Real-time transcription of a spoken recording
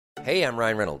Hey, I'm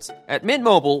Ryan Reynolds. At Mint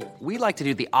Mobile, we like to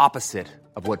do the opposite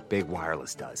of what Big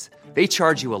Wireless does. They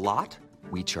charge you a lot,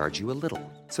 we charge you a little.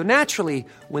 So naturally,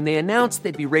 when they announced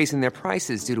they'd be raising their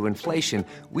prices due to inflation,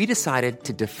 we decided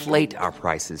to deflate our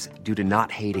prices due to not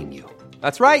hating you.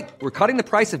 That's right. We're cutting the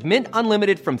price of Mint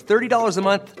Unlimited from $30 a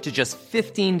month to just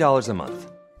 $15 a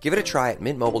month. Give it a try at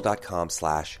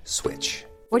mintmobile.com/switch.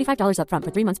 $45 up front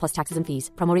for 3 months plus taxes and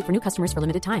fees. Promo rate for new customers for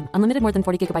limited time. Unlimited more than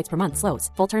 40 gigabytes per month.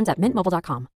 Slows full terms at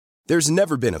mintmobile.com. There's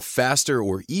never been a faster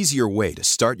or easier way to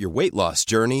start your weight loss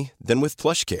journey than with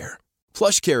PlushCare.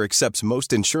 PlushCare accepts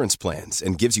most insurance plans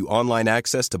and gives you online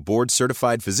access to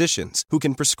board-certified physicians who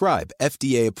can prescribe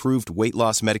FDA-approved weight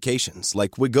loss medications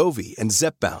like Wegovy and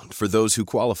Zepbound for those who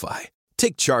qualify.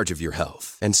 Take charge of your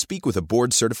health and speak with a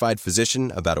board-certified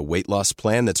physician about a weight loss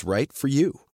plan that's right for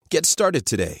you. Get started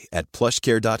today at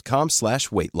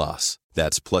plushcare.com/weightloss.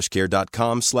 That's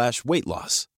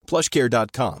plushcare.com/weightloss.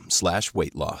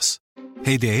 plushcare.com/weightloss.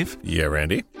 Hey, Dave. Yeah,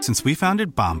 Randy. Since we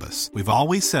founded Bombas, we've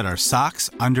always said our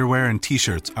socks, underwear, and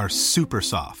T-shirts are super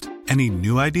soft. Any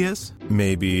new ideas?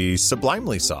 Maybe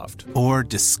sublimely soft. Or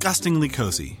disgustingly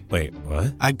cozy. Wait, what?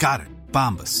 I got it.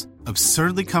 Bombas.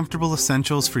 Absurdly comfortable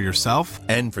essentials for yourself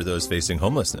and for those facing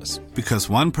homelessness.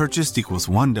 Because one purchased equals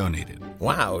one donated.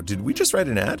 Wow, did we just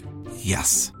write an ad?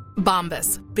 Yes.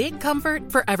 Bombas. Big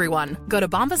comfort for everyone. Go to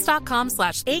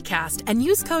bombas.com/ACAST and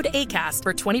use code ACAST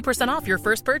for 20% off your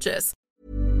first purchase.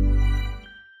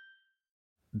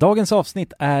 Dagens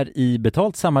avsnitt är i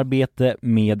betalt samarbete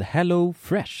med Hello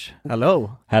Fresh.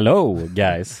 Hello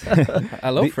guys.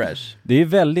 Hello Fresh. Det är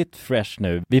väldigt fresh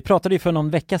nu. Vi pratade ju för någon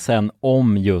vecka sedan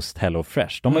om just Hello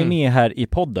Fresh. De var ju med här i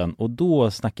podden och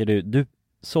då snackade du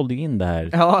sålde in det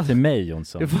här till mig,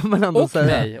 Jonsson. Det får man ändå säga.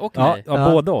 Mig. Ja,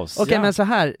 båda oss. Okej, men så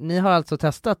här, ni har alltså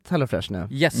testat Hello Fresh nu?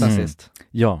 Yes. Sist.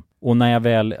 Ja, och när jag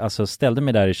väl ställde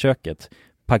mig där i köket,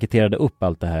 paketerade upp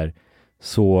allt det här,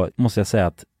 så måste jag säga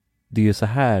att det är ju så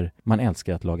här man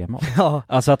älskar att laga mat. Ja.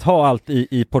 Alltså att ha allt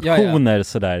i portioner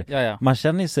sådär. Ja. Man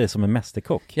känner sig som en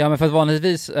mästerkock. Ja, men för att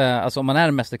vanligtvis, alltså om man är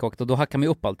en mästerkock då hackar man ju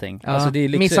upp allting. Ja. Alltså det är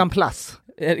liksom, mission plus.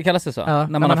 Kallas det så? Ja,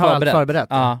 när man har allt förberett.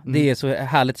 Ja, det är så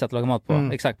härligt sätt att laga mat på.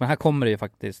 Exakt, men här kommer det ju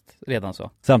faktiskt redan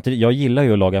så. Samtidigt, jag gillar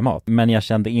ju att laga mat, men jag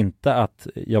kände inte att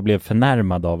jag blev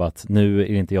förnärmad av att nu är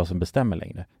det inte jag som bestämmer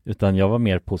längre. Utan jag var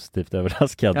mer positivt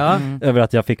överraskad över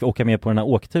att jag fick åka med på den här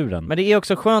åkturen. Men det är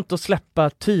också skönt att släppa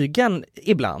tygen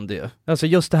ibland ju. Alltså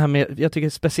just det här med, jag tycker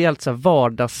speciellt så här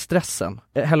vardagsstressen.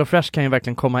 Hello Fresh kan ju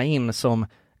verkligen komma in som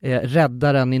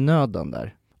räddaren i nöden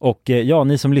där. Och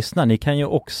ni som lyssnar, ni kan ju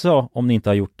också, om ni inte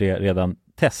har gjort det redan,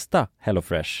 testa Hello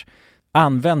Fresh.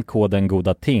 Använd koden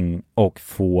GODATING och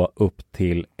få upp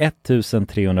till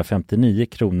 1359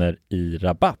 kronor i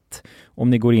rabatt om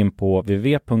ni går in på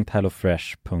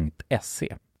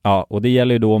www.hellofresh.se. Ja, och det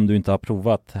gäller ju då om du inte har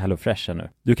provat Hello Fresh ännu.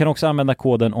 Du kan också använda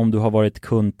koden om du har varit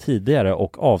kund tidigare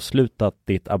och avslutat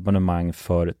ditt abonnemang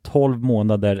för 12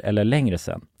 månader eller längre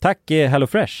sedan. Tack Hello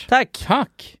Fresh!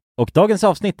 Tack! Och dagens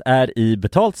avsnitt är i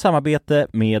betalt samarbete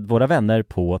med våra vänner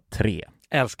på 3.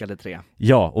 Älskade 3.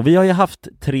 Ja, och vi har ju haft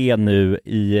 3 nu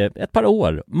i ett par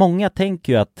år. Många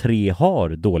tänker ju att 3 har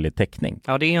dålig täckning.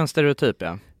 Ja, det är en stereotyp,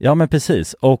 ja. Ja, men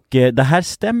precis. Och det här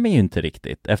stämmer ju inte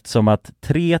riktigt eftersom att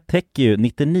 3 täcker ju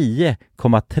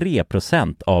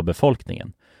 99,3% av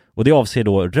befolkningen. Och det avser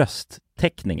då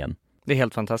rösttäckningen. Det är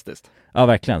helt fantastiskt. Ja,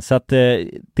 verkligen. Så att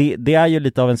det är ju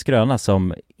lite av en skröna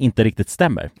som inte riktigt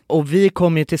stämmer. Och vi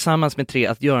kommer ju tillsammans med 3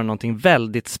 att göra någonting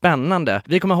väldigt spännande.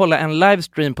 Vi kommer hålla en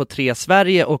livestream på 3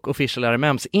 Sverige och Official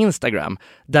RMMs Instagram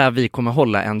där vi kommer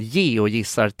hålla en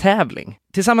geogissar-tävling.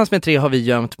 Tillsammans med 3 har vi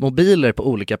gömt mobiler på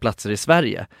olika platser i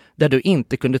Sverige där du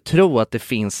inte kunde tro att det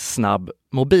finns snabb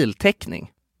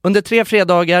mobiltäckning. Under 3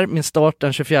 fredagar med start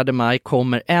den 24 maj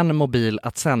kommer en mobil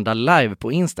att sända live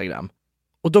på Instagram.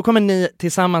 Och då kommer ni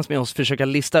tillsammans med oss försöka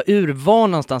lista ur var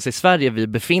någonstans i Sverige vi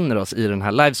befinner oss i den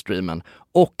här livestreamen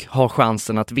och ha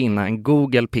chansen att vinna en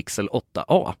Google Pixel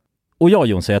 8a. Och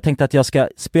Jonsson, jag tänkte att jag ska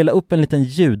spela upp en liten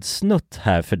ljudsnutt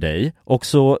här för dig och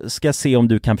så ska jag se om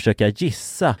du kan försöka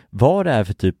gissa vad det är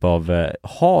för typ av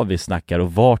hav vi snackar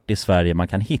och vart i Sverige man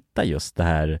kan hitta just det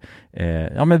här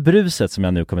med bruset som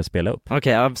jag nu kommer spela upp.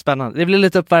 Okej, spännande. Det blir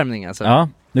lite uppvärmning alltså. Ja,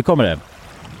 nu kommer det.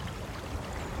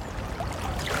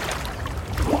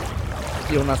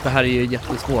 Jonas, det här är ju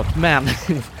jättesvårt, men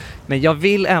jag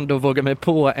vill ändå våga mig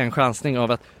på en chansning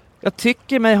av att jag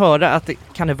tycker mig höra att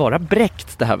kan det vara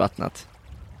bräckt det här vattnet?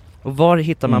 Och var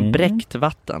hittar man bräckt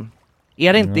vatten?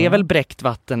 Är det inte, det är väl bräckt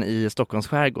vatten i Stockholms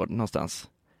skärgård någonstans?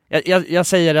 Jag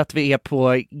säger att vi är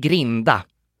på Grinda.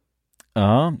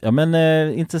 Ja men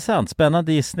intressant,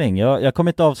 spännande gissning. Jag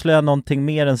kommer inte avslöja någonting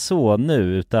mer än så nu,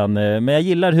 utan, men jag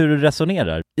gillar hur du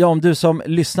resonerar. Ja, om du som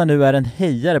lyssnar nu är en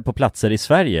hejare på platser i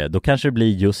Sverige, då kanske det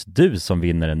blir just du som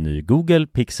vinner en ny Google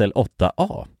Pixel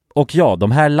 8a. Och ja,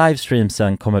 de här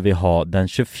livestreamsen kommer vi ha den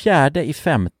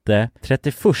 24/5,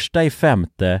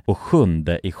 31/5 och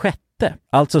 7/6.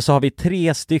 Alltså så har vi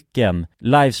 3 stycken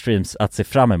livestreams att se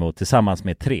fram emot tillsammans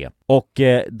med 3. Och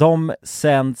de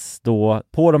sänds då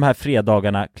på de här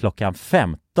fredagarna klockan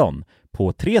 15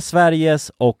 på 3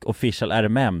 Sveriges och Official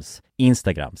RMMs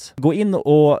Instagrams. Gå in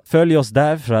och följ oss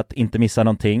där för att inte missa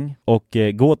någonting. Och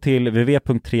gå till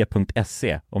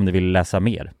www.3.se om ni vill läsa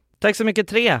mer. Tack så mycket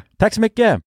 3! Tack så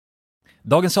mycket!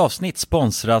 Dagens avsnitt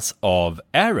sponsras av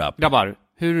AirUp. Grabbar,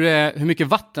 hur mycket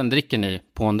vatten dricker ni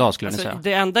på en dag skulle ni säga?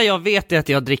 Det enda jag vet är att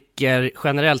jag dricker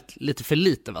generellt lite för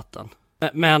lite vatten.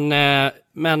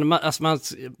 Men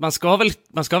man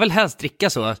ska väl helst dricka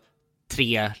så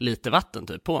 3 liter vatten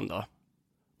typ på en dag.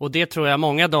 Och det tror jag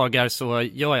många dagar så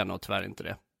gör jag nog tyvärr inte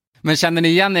det. Men känner ni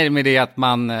igen er med det att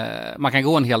man kan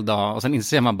gå en hel dag och sen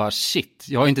inser man bara shit,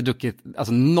 jag har inte druckit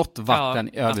något vatten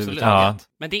överhuvudtaget. Ja.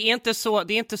 Men det är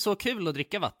inte så kul att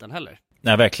dricka vatten heller.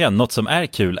 Nej, verkligen. Något som är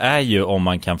kul är ju om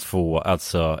man kan få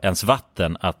alltså ens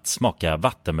vatten att smaka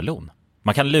vattenmelon.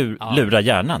 Man kan lura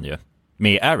hjärnan ju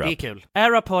med AirUp. Det är kul.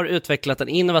 AirUp har utvecklat en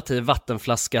innovativ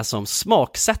vattenflaska som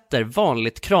smaksätter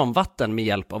vanligt kranvatten med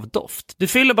hjälp av doft. Du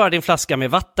fyller bara din flaska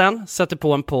med vatten, sätter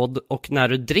på en podd och när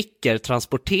du dricker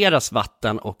transporteras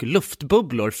vatten och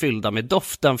luftbubblor fyllda med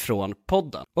doften från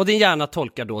podden. Och din hjärna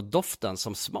tolkar då doften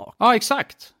som smak. Ja,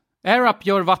 exakt. AirUp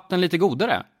gör vatten lite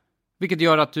godare, vilket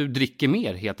gör att du dricker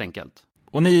mer helt enkelt.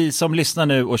 Och ni som lyssnar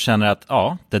nu och känner att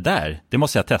det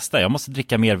måste jag testa. Jag måste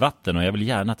dricka mer vatten och jag vill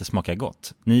gärna att det smakar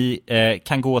gott. Ni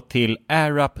kan gå till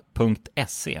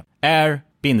airup.se.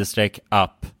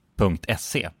 air-up.se.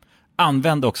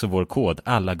 Använd också vår kod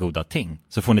alla goda ting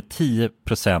så får ni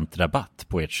 10% rabatt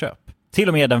på ert köp. Till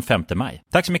och med den 5 maj.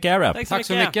 Tack så mycket AirUp. Tack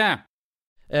så mycket.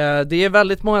 Det är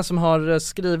väldigt många som har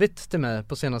skrivit till mig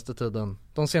på senaste tiden,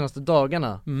 de senaste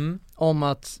dagarna, om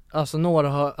att alltså några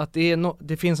har, att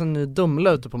det finns en ny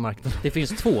Dumla ute på marknaden. Det finns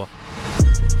 2.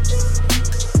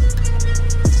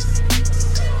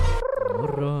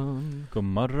 God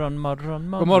morgon.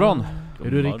 God morgon.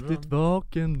 Är du riktigt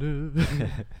vaken nu?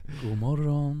 God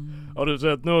morgon. Har du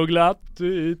sett något glatt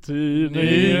i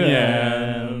tidningen?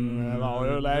 Var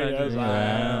ju länge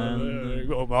sedan.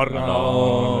 God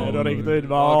morgon. Är du riktigt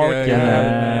vaken?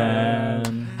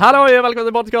 Hallå och välkommen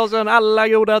till podcasten Alla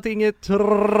goda ting i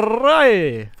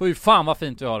tröj. Fy fan vad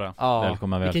fint du har det. Ja.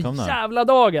 Välkomna. Vilken jävla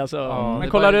dag alltså. Ja, man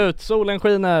kollar ut, solen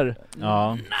skiner.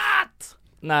 Ja. Natt!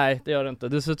 Nej, det gör det inte.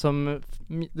 Det ser ut som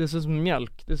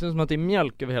mjölk. Det ser ut som att det är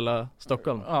mjölk över hela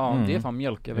Stockholm. Ja, det är fan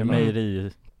mjölk över hela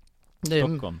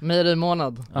Stockholm. Det är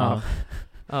mejerimånad. Ja.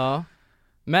 Ja.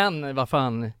 Men vad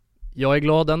fan, jag är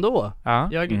glad ändå. Ja.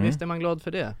 Visst är man glad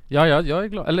för det. Ja, jag är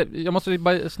glad. Eller jag måste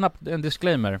bara snabbt en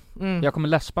disclaimer. Jag kommer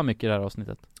läspa mycket i det här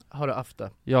avsnittet. Har du haft det?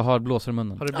 Jag har blåsor i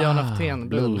munnen. Har du Björn Aftén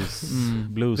Blues.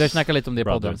 Blues. Jag snackar lite om det i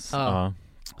podden. Ja.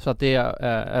 Så att det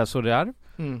är så det är.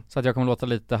 Så att jag kommer låta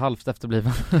lite halvt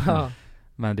efterbliven. Ja.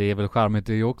 Men det är väl charmigt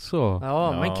det också.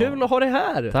 Ja, men kul att ha dig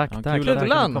här. Tack. Kul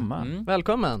att komma.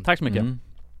 Välkommen. Tack så mycket.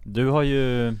 Du har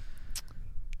ju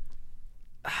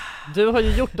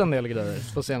gjort en del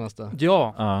grejer på senaste.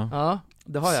 Ja,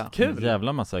 det har jag. Kul.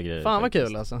 Jävla massa grejer. Fan vad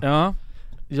kul alltså. Ja,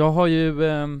 jag har ju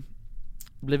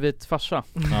blivit farsa.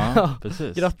 Ja,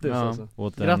 precis. Grattis alltså.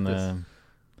 Grattis.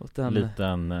 Åt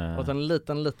en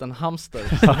liten hamster.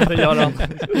 Det gör han.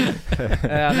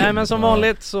 Nej men som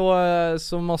vanligt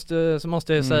så måste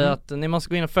jag ju säga att ni måste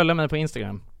gå in och följa mig på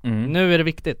Instagram. Nu är det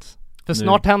viktigt. För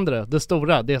snart händer det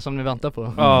stora, det som ni väntar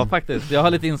på. Ja, faktiskt. Jag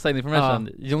har lite inside information.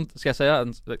 Ska jag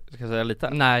säga lite?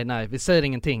 Nej, vi säger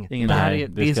ingenting. Det här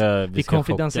är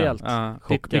konfidentiellt.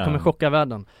 Vi kommer chocka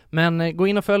världen. Men gå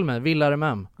in och följ mig, Villar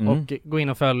Mem. Och gå in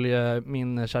och följ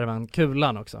min kära vän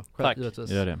Kulan också. Tack,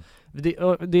 gör det. Det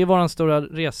är våran stora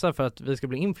resa för att vi ska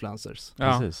bli influencers.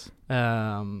 Precis.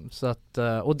 Så att,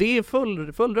 och det är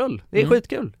full rull. Det är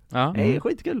skitkul. Ja. Det är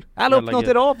skitkul. Jag la upp något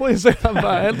idag på Instagram.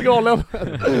 Helt galen.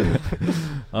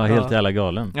 Ja, helt jävla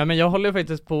galen. Ja, men jag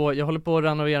håller på att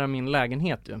renovera min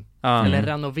lägenhet ju. Eller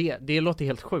renovera. Det låter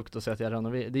helt sjukt att säga att jag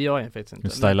renoverar. Det gör jag faktiskt inte.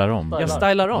 Du stylar om. Jag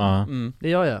stylar om. Det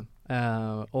gör jag.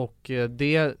 Och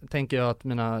det tänker jag att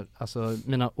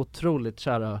mina otroligt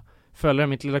kära följare,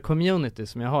 mitt lilla community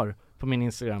som jag har på min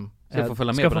Instagram ska få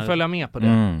följa med på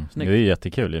det. Det är ju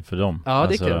jättekul för dem. Ja,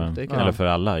 det är kul. Eller för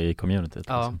alla i communityt.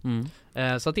 Ja.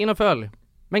 Så att in och följ.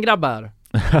 Men grabbar,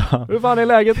 hur fan är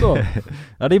läget då?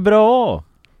 Ja, det är bra.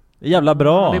 Det är jävla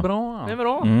bra. Det är bra. Det är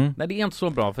bra. Nej, det är inte så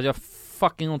bra för jag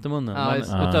fucking ont i munnen.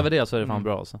 Men utöver det så är det fan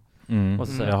bra alltså.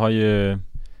 Jag har ju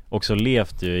också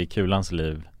levt ju i Kulans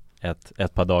liv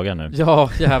ett par dagar nu. Ja,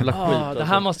 jävla skit alltså. Det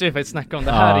här måste vi faktiskt snacka om.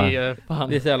 Det här är ju fan.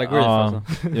 Det är så jävla grief alltså.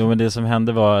 Jo, men det som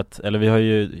hände var att, eller vi har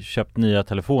ju köpt nya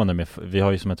telefoner vi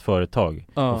har ju som ett företag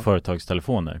och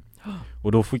företagstelefoner.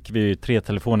 Och då fick vi ju 3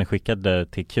 telefoner skickade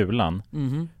till Kulan.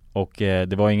 Och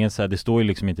det var ingen så här, det står ju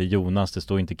liksom inte Jonas, det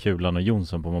står inte Kulan och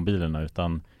Jonsson på mobilerna,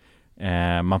 utan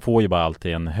man får ju bara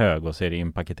alltid en hög och så är det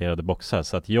inpaketerade boxar.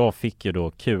 Så att jag fick ju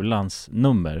då Kulans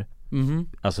nummer,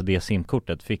 alltså det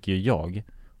simkortet fick ju jag,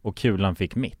 och Kulan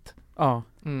fick mitt. Ja.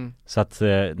 Så att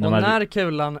när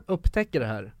Kulan upptäcker det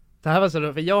här var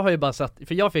så, för jag har ju bara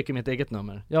för jag fick ju mitt eget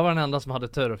nummer. Jag var den enda som hade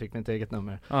tur och fick mitt eget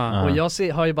nummer. Och jag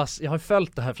har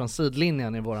följt det här från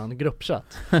sidlinjen i våran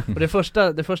gruppchatt. Och det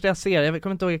första jag ser, jag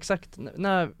kommer inte ihåg exakt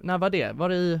när var det? Var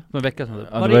det i en vecka sedan?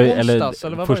 Var det i onsdags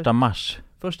eller vad var det? Första mars.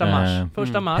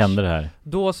 Första mars hände det här.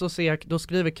 Då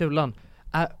skriver Kulan,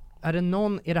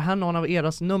 är det här någon av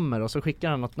eras nummer? Och så skickar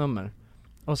han något nummer.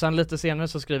 Och sen lite senare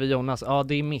så skriver Jonas,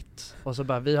 det är mitt. Och så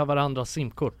bara, vi har varandras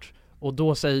simkort. Och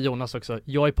då säger Jonas också,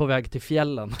 jag är på väg till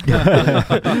fjällen.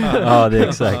 Ja, det är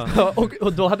exakt.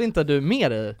 Och då hade inte du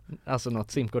med dig alltså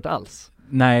något simkort alls?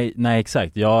 Nej,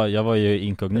 exakt. Jag var ju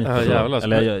inkognito.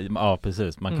 Ja,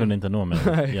 precis. Man kunde inte nå mig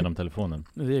genom telefonen.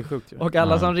 Det är sjukt. Och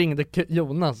alla som ringde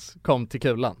Jonas kom till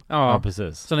Kulan. Ja,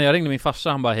 precis. Så när jag ringde min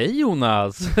farsa, han bara, hej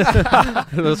Jonas.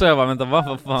 Då sa jag bara, vänta,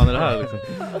 vad fan är det här liksom?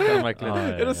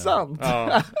 Är det sant?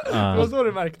 Ja. Det var så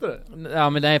du märkte det? Ja,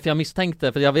 men nej, för jag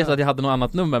misstänkte, för jag vet att jag hade något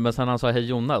annat nummer, men sen han sa hej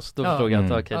Jonas, då förstod jag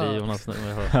att okej, det är Jonas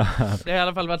nummer. Det har i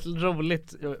alla fall varit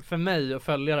roligt för mig att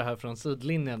följa det här från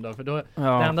sidlinjen då, för då det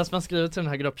enda som man skrivit till den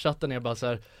här gruppchatten är bara så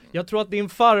här: jag tror att din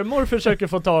farmor försöker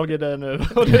få tag i dig nu.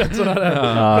 Och det är sådär.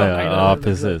 Ja,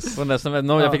 precis. Och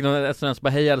jag fick någon sms bara,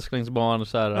 hej älsklingsbarn,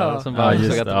 så här, som bara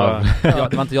såg att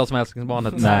det var inte jag som är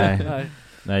älsklingsbarnet.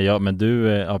 Nej, men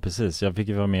du, precis. Jag fick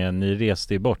ju vara med, ni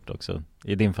reste ju bort också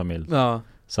i din familj. Ja.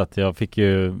 Så att jag fick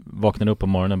ju vakna upp på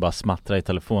morgonen, bara smattra i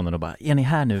telefonen och bara, är ni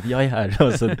här nu? Jag är här.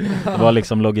 Och så det var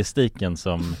liksom logistiken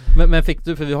som... Men fick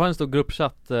du, för vi har en stor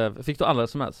gruppchatt, fick du alla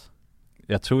sms?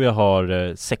 Jag tror jag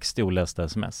har 60 olästa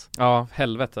sms. Ja,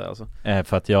 helvete alltså.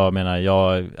 För att jag menar,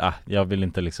 jag vill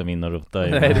inte liksom in och rota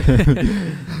i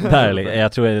där.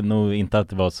 Jag tror nog inte att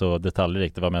det var så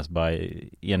detaljrikt. Det var mest bara,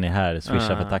 är ni här,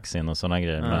 swisha för taxin och sådana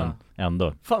grejer. Men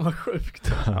ändå. Fan vad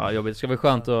sjukt. Ja, jobbigt. Det ska bli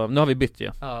skönt och nu har vi bytt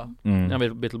ju. Nu har vi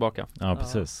bytt tillbaka. Ja,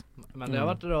 precis. Men det har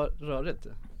varit rörigt.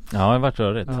 Ja, det har varit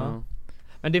rörigt.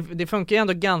 Men det funkar ju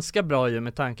ändå ganska bra ju,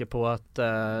 med tanke på att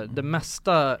det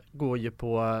mesta går ju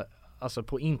på, alltså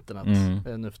på internet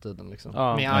nu för tiden liksom.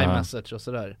 Med iMessage och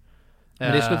sådär.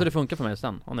 Men det slutade funka för mig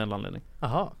sen, av en anledning.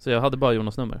 Aha. Så jag hade bara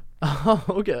Jonas nummer. Aha,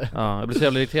 okej. Ja, jag blev så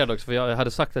jävla irriterad också, för jag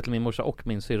hade sagt det till min morsa och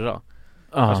min syrra.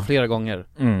 Alltså flera gånger.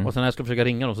 Och sen när jag skulle försöka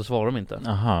ringa dem så svarade de inte.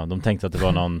 Aha, de tänkte att det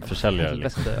var någon försäljare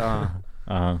liksom.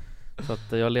 Så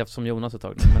att jag har levt som Jonas ett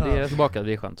tag nu. Men det är tillbaka,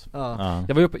 det är skönt.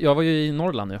 Jag var ju i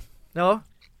Norrland nu. Ja.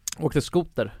 Åkte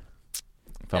skoter.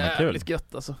 Fan vad kul. Jävligt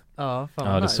gött alltså. Ja,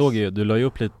 det såg ju, du la ju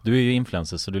upp lite, du är ju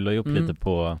influencer, så du la ju upp lite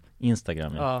på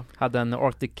Instagram. Hade en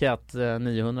Arctic Cat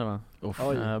 900 va?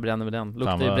 Brände med den.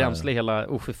 Luktade ju bränsle hela,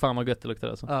 fy fan vad gött det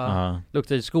luktade alltså.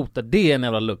 Luktade ju skoter, det är en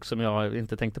jävla lukt som jag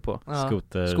inte tänkte på.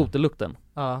 Skoterlukten.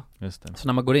 Just det. Så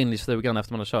när man går in i stugan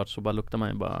efter man har kört så bara luktar man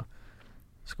ju bara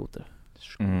skoter.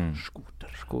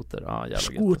 Skoter, ja jävla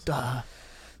skoter. Gött.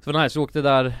 Så nice, jag åkte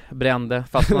där, brände,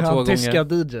 fastnade 2 gånger. Tyska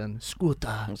DJn,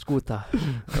 skota.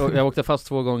 Jag åkte fast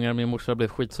 2 gånger, min morsa blev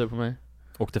skitsur på mig.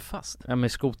 Åkte fast? Ja,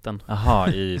 med skoten. Aha,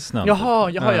 i snön. Jaha,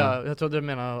 jag trodde du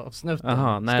menade av snuten.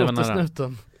 Aha, nej,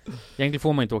 Skotersnuten. Egentligen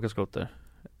får man inte åka skoter.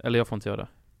 Eller jag får inte göra det.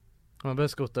 Man behöver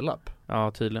skoterlapp.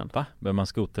 Ja, tydligen. Va? Behöver man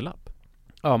skoterlapp?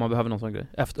 Ja, man behöver någon sån grej.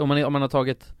 Om man har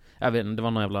tagit, jag vet inte, det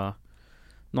var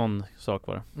någon sak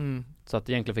var det. Så att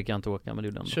egentligen fick jag inte åka, men det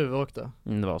gjorde ändå. Tjuvåkte.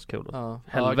 Det var så kul alltså.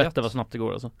 Helvete vad snabbt det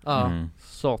går alltså.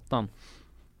 Satan.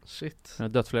 Shit. Jag har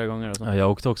dött flera gånger alltså. Ja,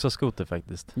 jag åkte också skoter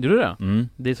faktiskt. Gjorde du det?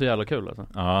 Det är så jävla kul alltså.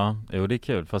 Ja, jo det är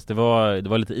kul. Fast det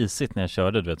var lite isigt när jag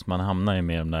körde, du vet. Så man hamnar ju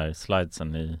med de där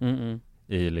slidesen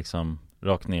i liksom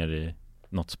rakt ner i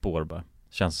något spår bara.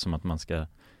 Känns som att man ska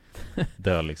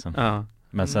dö liksom.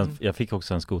 Men sen, jag fick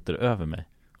också en skoter över mig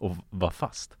och var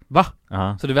fast. Va?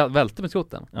 Så du välte med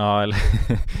skoten? Ja, eller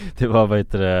det var,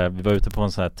 vi var ute på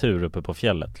en sån här tur uppe på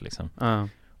fjället liksom.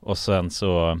 Och sen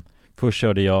så först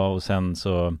körde jag och sen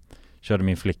så körde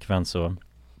min flickvän så.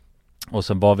 Och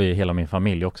sen var vi hela min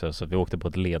familj också, så vi åkte på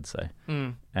ett led så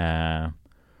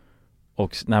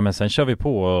och nej, men sen kör vi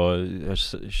på och jag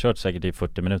kört säkert i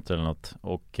 40 minuter eller något.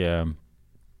 Och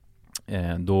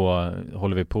då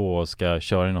håller vi på och ska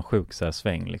köra i någon sjuk så här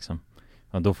sväng liksom.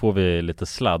 då får vi lite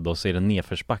sladd och så är det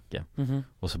nedförsbacke.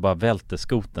 Och så bara välter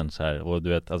skoten så här. Och du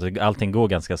vet, alltså allting går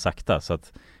ganska sakta så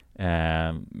att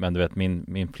men du vet,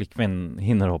 min flickvän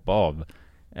hinner hoppa av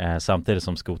samtidigt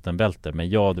som skoten välter. Men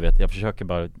jag försöker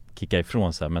bara kicka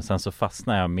ifrån så här, men sen så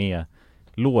fastnar jag med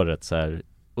låret så här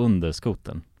under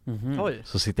skoten.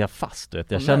 Så sitter jag fast, du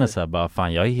vet. Jag känner så här bara,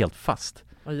 fan jag är helt fast.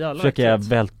 Försöker jag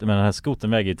välta, men den här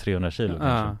skoten väger ju 300 kilo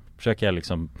kanske. Försöker jag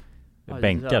liksom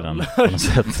bänka den på något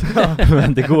sätt.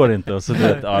 Men det går inte. Och så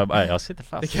jag sitter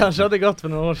fast. Det kanske hade gått för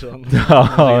några år sedan.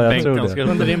 Ja, jag tror det.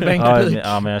 Under din bänkpik.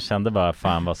 Ja, men jag kände bara,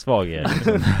 fan vad svag jag är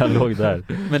liksom. Jag låg där.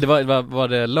 Men det var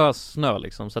det lös snö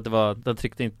liksom? Så att den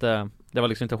tryckte inte, det var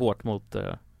liksom inte hårt mot...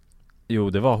 Jo,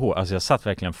 det var hårt. Alltså jag satt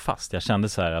verkligen fast. Jag kände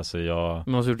så här, alltså jag...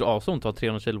 Men måste gjort avstånd, ta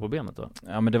 300 kilo på benet då?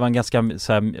 Ja, men det var en ganska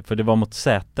så här, för det var mot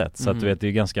sätet. Så att du vet, det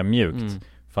är ganska mjukt.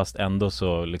 Fast ändå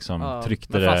så liksom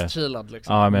tryckte det... fastkilad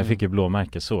liksom. Ja, men jag fick ju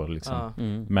blåmärke så liksom.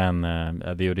 Men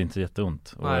det gjorde inte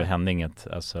jätteont. Och det hände inget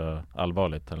alltså,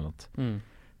 allvarligt eller något.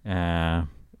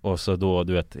 Och så då,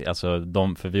 du vet, alltså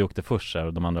för vi åkte först här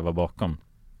och de andra var bakom.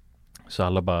 Så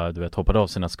alla bara, du vet, hoppade av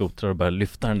sina skotrar och började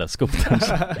lyfta den där skotern.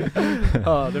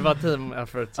 Ja, det var team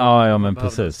effort. Ja, men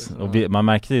precis. Och man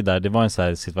märkte ju där, det var en sån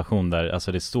här situation där,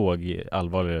 alltså det såg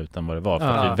allvarligare ut än vad det var. För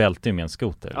att vi välte ju med en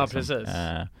skoter. Liksom. Ja, precis.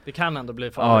 Det kan ändå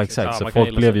bli farligt. Ja, exakt. Så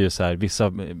folk blev ju så här, vissa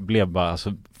blev bara,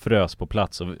 alltså frös på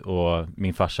plats. Och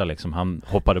min farsa liksom, han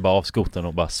hoppade bara av skotern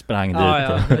och bara sprang dit.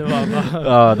 Ja, det var bara...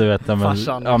 Ja, du vet.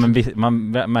 Farsan, men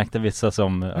man märkte vissa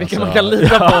som... Vilka alltså, man kan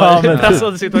lita på i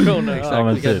pressade situationer.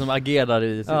 Exakt, vilka som agerar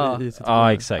i situationer.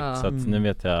 Ja, exakt. Så att nu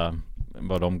vet jag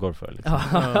vad de går för liksom.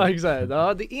 Ja, exakt.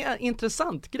 Ja, det är en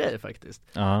intressant grej faktiskt.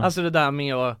 Alltså det där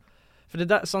med att... För det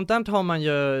där, sånt där har man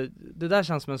ju... Det där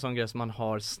känns som en sån grej som man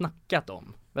har snackat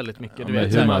om väldigt mycket. Du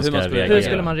vet, hur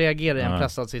skulle man reagera i en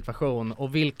pressad situation?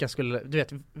 Och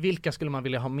vilka skulle man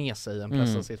vilja ha med sig i en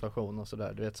pressad situation och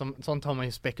sådär. Du vet, sånt har man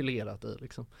ju spekulerat i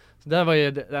liksom. Så där var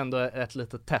ju ändå ett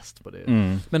litet test på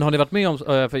det. Men har ni varit med om...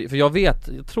 För jag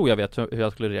tror jag vet hur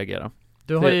jag skulle reagera.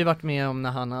 Du har ju varit med om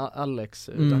när han Alex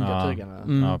utökade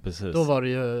tygarna. Ja, precis. Då var det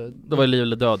ju... Då var det liv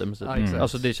eller död i princip.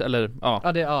 Alltså det, eller,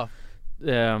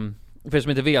 för er som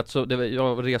inte vet så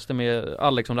jag reste med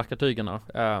Alex om rackartygarna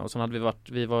och sen hade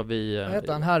vi vad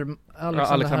heter han?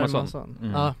 Alexander Hermansson.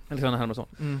 Alexander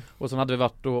Hermansson. Och sen hade vi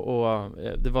varit och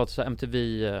det var så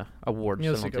MTV Awards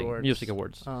Music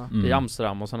Awards i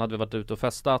Amsterdam, och sen hade vi varit ute och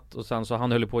festat, och sen så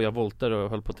han höll på att göra volter och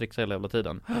höll på att trixa hela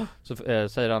tiden. Så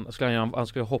säger han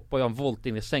skulle hoppa och göra en volt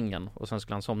in i sängen och sen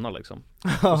skulle han somna liksom.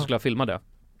 Och så skulle jag filma det.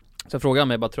 Så jag frågade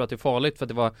mig, bara tror att det är farligt, för att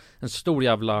det var en stor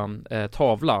jävla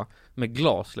tavla med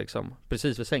glas liksom,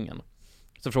 precis vid sängen.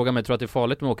 Så jag frågade mig, tror att det är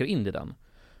farligt om jag åker in i den?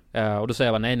 Och då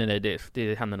säger jag bara, nej,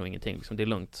 det händer nog ingenting liksom, det är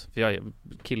lugnt. För jag är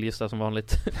killgissar som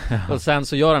vanligt. Och sen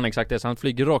så gör han exakt det, så han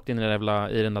flyger rakt in i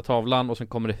den där tavlan, och sen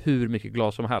kommer det hur mycket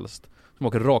glas som helst som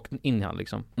åker rakt in i han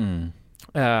liksom.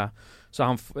 Så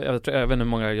han, jag vet inte hur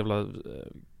många jävla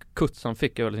kuts han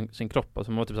fick över sin kropp,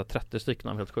 alltså han var typ så 30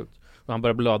 stycken, helt sjukt. Och han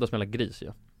började blöda som en gris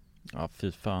ju. Ja,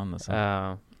 fy fan alltså.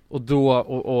 Och då,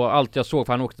 och allt jag såg,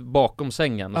 för han åkte bakom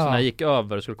sängen, och så när jag gick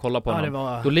över och skulle kolla på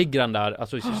honom, då ligger han där,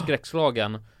 alltså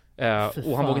skräckslagen,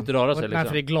 och han vågar inte röra sig liksom. Nej,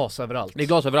 för det är glas överallt. Det är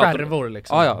glas överallt. Skärvor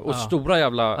liksom. Och stora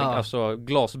jävla alltså,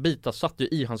 glasbitar satt ju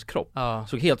i hans kropp.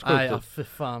 Såg helt sjukt ut.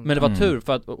 Men det var tur,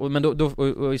 för att,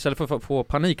 och istället för att få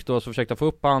panik då, så försökte jag få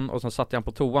upp han, och sen satt jag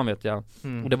på toan, vet jag.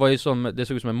 Och det var ju det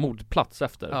såg ut som en mordplats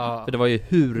efter. För det var ju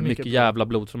hur mycket jävla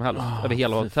blod som helst över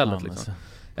hela hotellet liksom.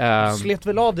 Slet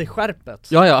väl av dig skärpet.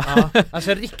 Ja.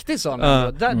 Alltså riktigt sån.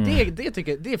 Det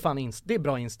tycker det är fan det är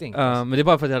bra instinkt. Men det är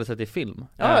bara för att jag hade sett det i film.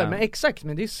 Ja, men exakt,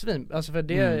 men det är svin. Alltså för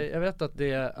det jag vet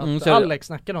att Alex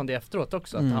snackade om det efteråt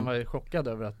också, att han var chockad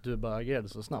över att du bara agerade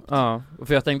så snabbt. Ja,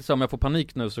 för jag tänkte så, om jag får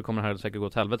panik nu så kommer det här säkert gå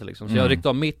åt helvete liksom. Så jag ryckte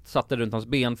av mitt, satte runt hans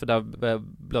ben, för där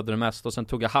blödde det mest, och sen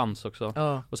tog jag hans också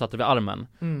och satte vid armen.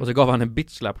 Och så gav han en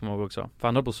bitch slap på mig också, för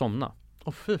han höll på att somna.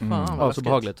 Fy fan, så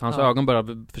behagligt. Hans ögon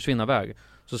började försvinna iväg.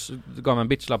 Så gav han en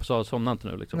bitchlap och sa, somna inte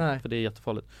nu liksom. För det är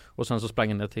jättefarligt. Och sen så sprang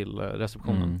han ner till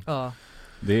receptionen.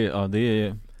 Det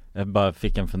är jag bara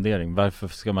fick en fundering. Varför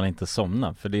ska man inte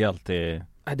somna? För det är alltid...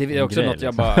 Det är också grej, något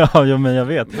jag liksom. bara... Ja, men jag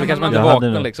vet. Det kanske man inte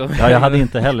vaknar liksom. Ja, jag hade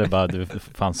inte heller bara, du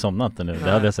fan somna inte nu.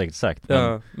 Det hade jag säcket sagt.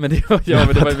 Men det var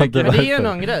mycket. Men det är ju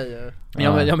någon grej.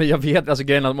 Men jag vet, alltså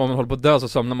grejen att om man håller på att dö så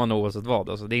somnar man oavsett vad.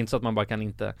 Alltså, det är inte så att man bara kan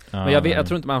inte. Men jag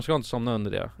tror inte man ska inte somna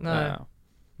under det.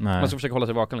 Man ska försöka hålla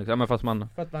sig vaken liksom, men fast man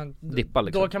dippar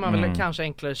liksom. Då kan man väl kanske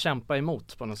enklare kämpa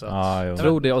emot på något sätt.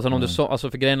 Tror det, och sen om du alltså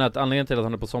för grejen är att anledningen till att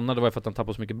han är på somnade, det var för att han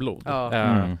tappade så mycket blod.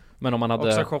 Men om man hade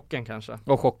också chocken kanske.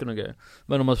 Och chocken och grejer.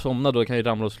 Men om man somnar då kan ju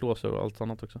ramla och slå sig och allt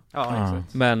annat också.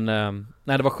 Exakt. Men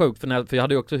nej, det var sjukt för jag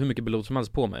hade ju också hur mycket blod som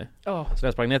helst på mig. Så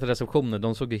jag sprang ner till receptionen,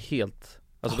 de såg ju helt,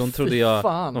 alltså de trodde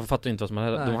de fattade inte vad som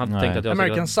hade. De hade tänkt att jag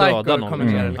American Psycho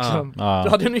kommer liksom. Du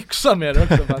hade en yxa med dig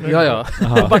också. Ja.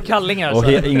 Och bara kallingar.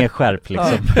 Och ingen skärp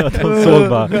liksom. De såg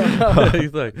bara.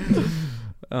 Exakt.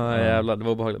 Ja jävlar, det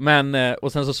var obehagligt. Men,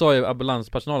 och sen så sa ju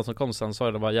ambulanspersonalen som kom sen,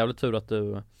 sa det var jävligt tur att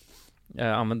du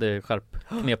använde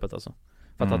skärpknepet alltså.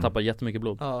 För att han tappar jättemycket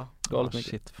blod.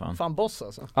 Shit, fan boss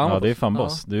alltså. Ja, det är fan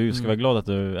boss. Du ska vara glad att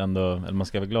du ändå, eller man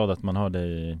ska vara glad att man har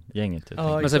dig i gänget typ.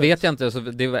 Men sen vet jag inte, alltså,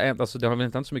 det har väl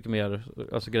inte hänt så mycket mer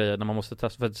grejer när man måste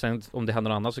testa. För sen om det händer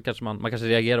något annat så kanske man kanske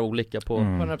reagerar olika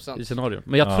på i scenarion.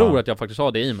 Men jag tror att jag faktiskt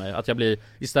har det i mig. Att jag blir,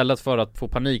 istället för att få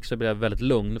panik så blir jag väldigt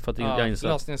lugn. För att jag inser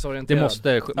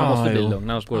man måste bli lugn,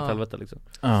 annars går det åt helvete liksom.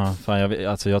 Fan,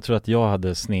 jag tror att jag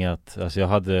hade sneat, alltså jag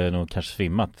hade nog kanske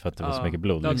svimmat för att det var så mycket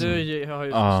blod liksom. Du har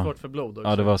ju så svårt för blod också.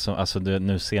 Ja, det var som, alltså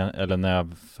eller när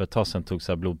jag för ett tag sedan tog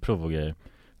så här blodprov och grejer,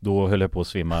 då höll jag på att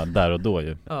svimma där och då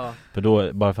ju. För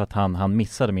då, bara för att han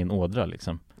missade min ådra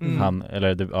liksom.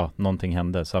 Någonting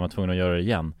hände så han var tvungen att göra det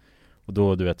igen. Och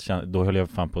då, du vet, då höll jag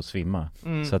fan på att svimma.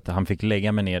 Så att han fick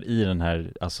lägga mig ner i den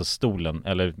här, alltså stolen,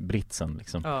 eller britsen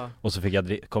liksom. Och så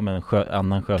fick kom en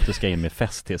annan sköterska in med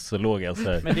Festis, så låg jag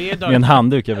så här, med en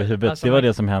handduk över huvudet. Alltså, det var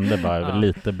det som hände, bara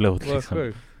lite blod liksom.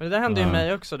 Men det där hände ju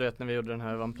mig också, du vet, när vi gjorde den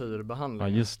här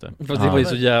vampyrbehandlingen. Ja, just det. Fast det var ju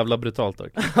så jävla brutalt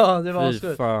dock. Ja, det var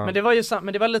så. Men det var ju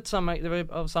men det var lite samma, det var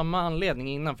ju av samma anledning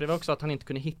innan, för det var också att han inte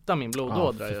kunde hitta min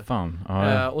blodådra ju.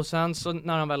 Och sen så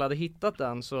när han väl hade hittat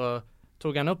den så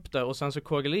tog han upp det och sen så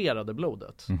koagulerade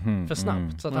blodet för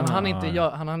snabbt. Så att han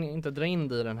hann inte dra in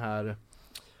det i den här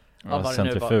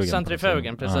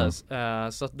centrifugen, precis.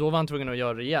 Så att då var han tvungen att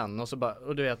göra det igen. Och så bara,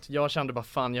 och du vet, jag kände bara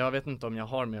fan, jag vet inte om jag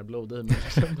har mer blod i mig.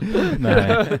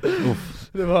 Nej.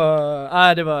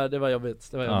 Det var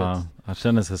jobbigt. Han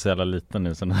känner sig så jävla liten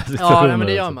nu sån här situationer. Ja, men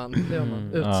det gör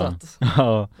man. Utsatt.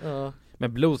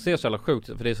 Men blod ser så jävla sjukt,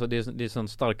 för det är sån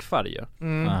stark färg.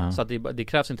 Så att det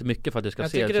krävs inte mycket för att det ska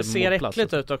se ut. Jag tycker det ser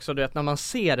äckligt ut också, du vet, när man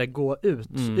ser det gå ut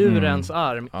ur ens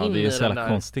arm in i den där.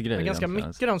 Konstig grej. Men ganska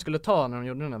mycket de skulle ta när de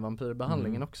gjorde den här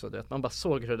vampyrbehandlingen också, du vet. Man bara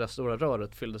såg hur det där stora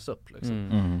röret fylldes upp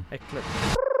liksom. Äckligt.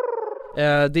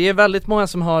 Det är väldigt många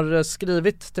som har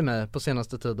skrivit till mig på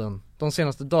senaste tiden, de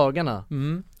senaste dagarna,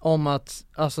 om att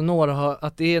alltså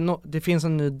att det finns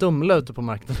en ny Dumle ute på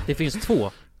marknaden. Det finns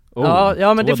 2.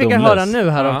 Ja, men det fick jag höra nu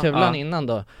här av Kulan innan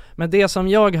då. Men det som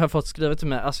jag har fått skrivet till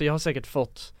mig, alltså jag har säkert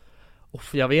fått,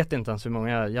 jag vet inte ens hur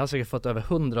många, jag har säkert fått över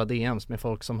 100 DMs med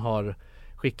folk som har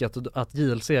skickat att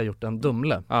JLC har gjort en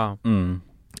Dumle.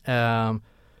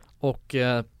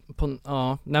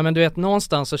 Nej men du vet,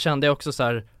 någonstans så kände jag också så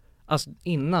här, alltså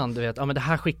innan, du vet, men det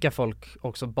här skickar folk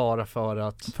också bara för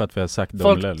att vi har sagt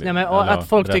Dumle. Nej, men att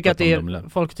folk tycker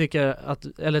att folk tycker att,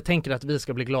 eller tänker att vi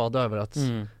ska bli glada över att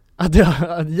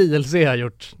JLC har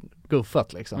gjort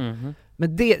guffat liksom.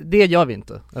 Men det gör vi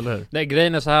inte, eller hur? Nej,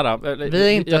 grejen är så här. Vi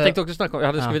är inte... Jag tänkte också snacka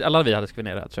om, alla vi hade skrivit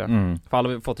ner det här, tror jag. För alla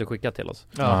vi fått det skickat till oss.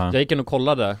 Jag gick in och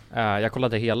kollade, jag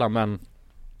kollade hela, men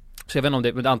så jag vet inte om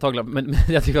det, men antagligen, men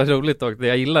jag tycker det var roligt, och det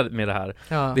jag gillar med det här,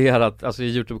 det är att alltså,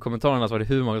 i YouTube-kommentarerna så var det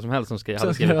hur många som helst som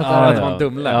hade skrivit att det var en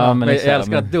Dumle. Men jag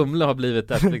älskar att Dumle har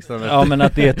blivit ett liksom. Ja, men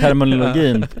att det är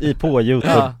terminologin på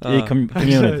YouTube i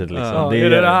communityt liksom. Det är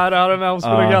det här med att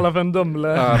skulle kalla för en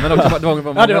Dumle. Men också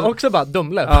det var också bara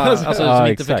Dumle. Alltså som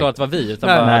inte förklarat vad vi, utan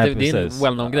bara att det är en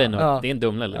well-known grej nu. Det är en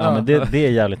Dumle liksom. Ja, men det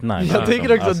är jävligt nice. Jag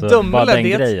tycker också Dumle,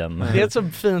 det är ett så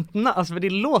fint namn, alltså, för det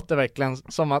låter verkligen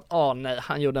som att nej,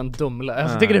 han gjorde en Dumle.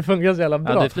 Jag tycker det funkar så jävla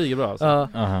bra. Ja, det flyger bra alltså.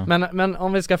 Men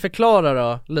om vi ska förklara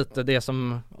då lite det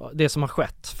som har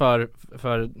skett för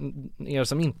er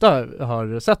som inte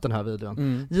har sett den här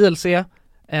videon. JLC,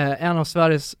 en av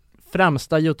Sveriges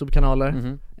främsta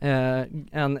YouTube-kanaler,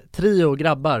 en trio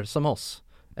grabbar som oss.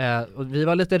 Och vi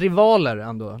var lite rivaler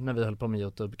ändå när vi höll på med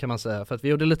YouTube, kan man säga, för att vi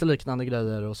gjorde lite liknande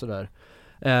grejer och sådär.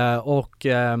 Och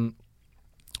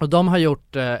de har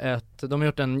gjort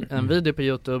en video på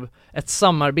YouTube, ett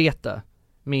samarbete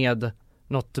med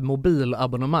något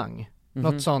mobilabonnemang.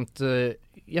 Något sånt,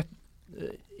 jag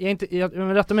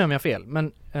rättar mig om jag har fel,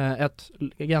 men ett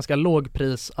ganska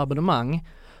lågprisabonnemang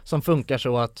som funkar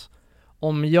så att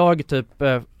om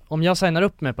jag signar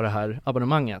upp mig på det här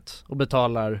abonnemanget och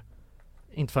betalar,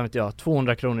 inte fan vet jag,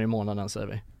 200 kronor i månaden säger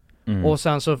vi. Och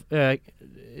sen så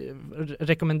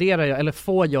rekommenderar jag, eller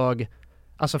får jag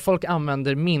Alltså folk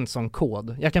använder min som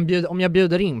kod. Om jag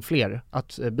bjuder in fler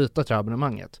att byta till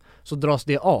abonnemanget, så dras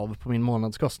det av på min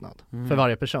månadskostnad för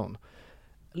varje person.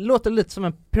 Låter lite som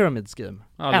en pyramid scheme.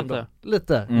 Ja, ändå.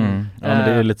 Lite. Ja, men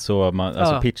det är ju lite så,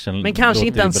 alltså pitchen. Men kanske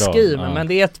inte en scheme, men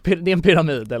det är en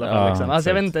pyramid i alla fall. Liksom. Alltså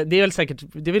jag vet inte, det är väl säkert,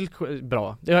 det är väl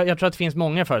bra. Jag tror att det finns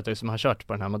många företag som har kört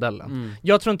på den här modellen.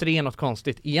 Jag tror inte det är något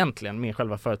konstigt egentligen med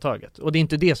själva företaget. Och det är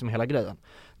inte det som är hela grejen.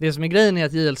 Det som är grejen är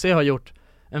att JLC har gjort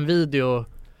en video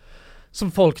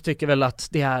som folk tycker väl att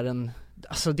det är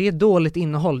alltså det är dåligt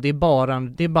innehåll, det är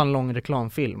bara en lång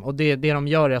reklamfilm. Och det de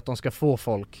gör är att de ska få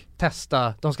folk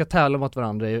testa, de ska tävla mot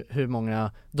varandra i hur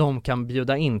många de kan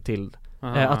bjuda in till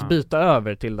att byta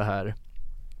över till det här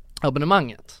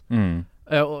abonnemanget.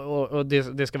 Och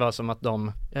det ska vara som att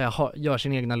de gör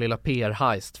sin egna lilla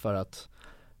PR-heist för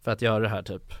att göra det här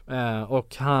typ.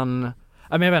 Och han...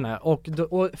 Men jag vet inte,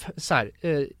 och så här,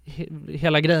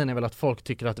 hela grejen är väl att folk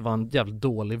tycker att det var en jävligt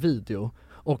dålig video.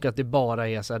 Och att det bara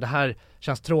är så här, det här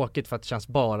känns tråkigt för att det känns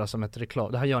bara som ett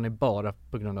reklam. Det här gör ni bara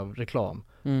på grund av reklam.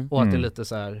 Och att det är lite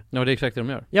så här. Ja, det är exakt det de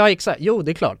gör. Ja, exakt. Jo,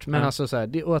 det är klart. Men alltså så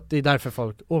här, och att det är därför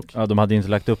folk... Ja, de hade inte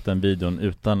lagt upp den videon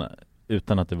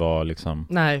utan att det var liksom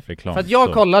reklam. För att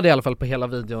jag kollade i alla fall på hela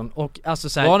videon. Och alltså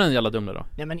så här, var den en jävla Dumle då?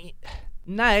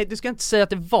 Nej, du ska inte säga att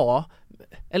det var...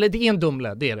 Eller det är en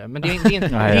Dumle, det är det. Men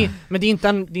det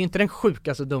är inte den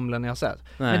sjukaste Dumlen jag har sett.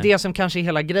 Nej. Men det som kanske är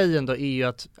hela grejen då är ju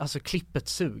att alltså klippet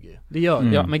suger. Det gör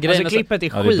det. Ja, men grejen alltså klippet är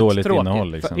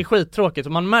skittråkigt. Liksom. Det är skittråkigt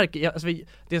och man märker, alltså,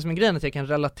 det som är grejen är att jag kan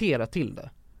relatera till det.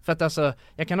 För att alltså,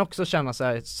 jag kan också känna så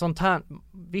här, sånt här,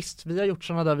 visst vi har gjort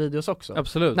såna där videos också.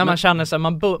 Absolut. När man känner så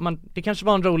här, det kanske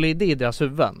var en rolig idé i deras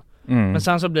huvuden. Men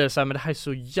sen så blir det så här, men det här är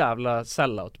så jävla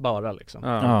sellout bara liksom.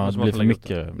 Ja, det blir för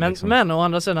mycket liksom. Men å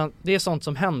andra sidan, det är sånt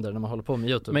som händer när man håller på med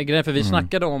YouTube. Men grejen för vi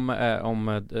snackade om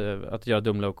att göra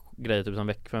Dumle och grejer typ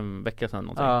för en vecka sedan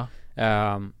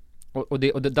någonting.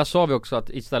 Och där sa vi också att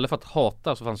istället för att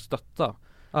hata så fanns stötta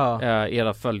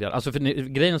era följare. Alltså för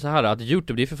grejen är så här att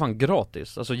YouTube, det är för fan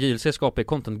gratis. Alltså JLC skapar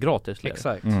content gratis.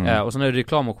 Exakt. Och sen är det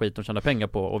reklam och skit de tjänar pengar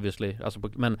på obviously. Alltså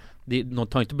men de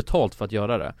tar inte betalt för att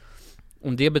göra det.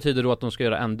 Om det betyder då att de ska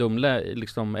göra en Dumle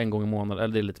liksom en gång i månaden,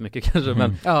 eller det är lite mycket kanske,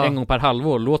 men en gång per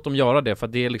halvår, låt dem göra det för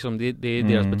att det är liksom det är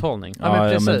deras betalning. Ja,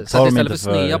 men precis. Men så att istället för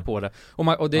snea på det.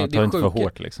 Och det är inte för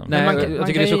hårt liksom. Nej, man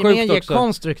tycker det är så sjukt också. Ge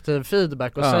konstruktiv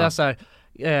feedback och säga så här,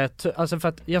 alltså för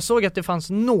att jag såg att det fanns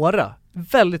några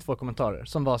väldigt få kommentarer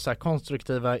som var så här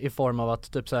konstruktiva i form av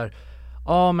att typ så här,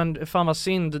 men fan vad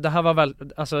synd, det här var väl,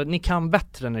 alltså ni kan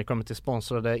bättre när det kommer till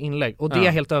sponsrade inlägg, och det är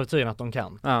jag helt övertygad att de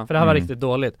kan. För det här var riktigt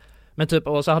dåligt. Men typ,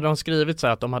 och så hade de skrivit så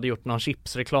här att de hade gjort någon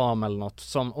chipsreklam eller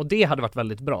något och det hade varit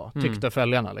väldigt bra, tyckte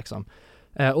följarna liksom.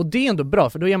 Och det är ändå bra,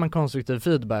 för då ger man konstruktiv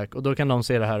feedback och då kan de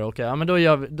se det här och men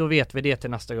då vet vi det till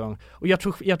nästa gång. Och jag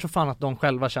tror fan att de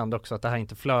själva kände också att det här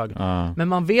inte flög. Men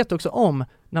man vet också om,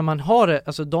 när man har det,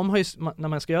 alltså de har ju, när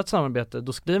man ska göra ett samarbete,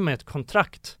 då skriver man ett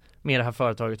kontrakt med det här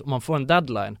företaget och man får en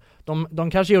deadline.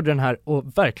 De kanske gjorde den här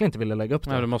och verkligen inte ville lägga upp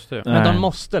den. Nej, det måste ju. Men de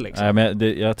måste liksom. Nej,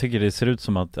 men jag tycker det ser ut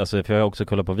som att, alltså, för jag har också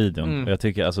kollat på videon och jag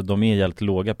tycker alltså de är helt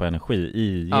låga på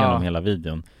energi genom hela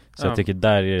videon. Så jag tycker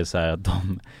där är det så här att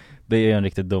det är en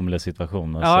riktigt dumlig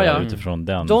situation alltså, utifrån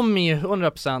den. De är ju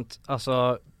 100%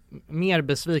 alltså mer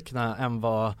besvikna än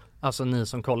vad alltså ni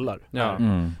som kollar.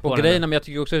 Och grejen, men jag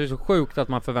tycker också att det är så sjukt att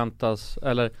man förväntas,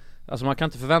 eller alltså man kan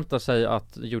inte förvänta sig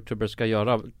att YouTubers ska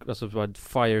göra alltså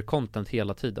fire content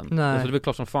hela tiden. Alltså det är väl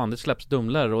klart som fan, det släpps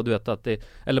Dumler och du vet att det,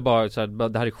 eller bara så här,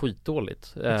 det här är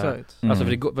skitdåligt. Alltså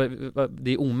för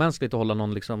det är omänskligt att hålla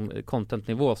någon liksom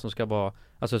contentnivå som ska vara,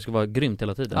 alltså det ska vara grymt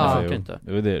hela tiden. Det funkar inte.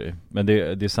 Jo, det är det. Men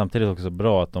det är samtidigt också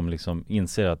bra att de liksom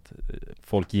inser att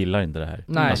folk gillar inte det här.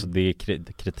 Alltså det är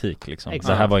kritik liksom.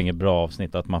 Det här var inget bra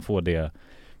avsnitt, att man får det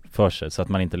för sig, så att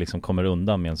man inte liksom kommer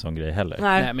undan med en sån grej heller.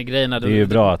 Nej, men grejerna, det är ju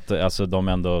bra att alltså, de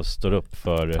ändå står upp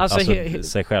för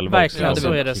sig själva. Verkligen,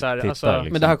 så är det så här, alltså, liksom.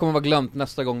 Men det här kommer vara glömt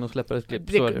nästa gång de släpper ett klipp.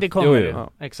 Det kommer ju.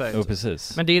 Exakt. Jo,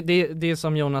 precis. Men det är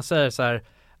som Jonas säger så här,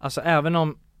 alltså även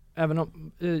om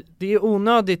det är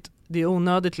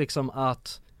onödigt liksom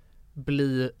att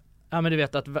bli, ja men du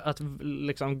vet att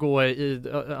liksom gå i,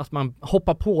 att man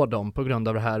hoppar på dem på grund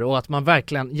av det här, och att man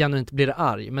verkligen genuint blir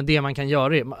arg. Men det man kan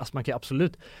göra är, alltså man kan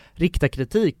absolut rikta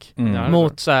kritik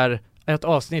mot så här ett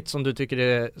avsnitt som du tycker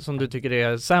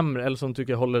är sämre, eller som du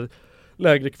tycker håller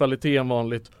lägre kvalitet än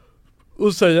vanligt,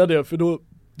 och säga det, för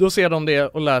då ser de det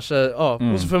och lär sig,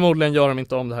 och så förmodligen gör de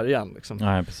inte om det här igen liksom.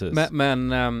 Nej, precis.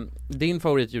 Men din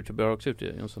favorit-youtuber har också gjort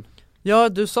det, Jonsson. Ja,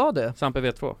 du sa det. Sampe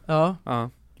V2. Ja.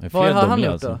 Vad har han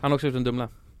gjort då? Han har också gjort en Dumle.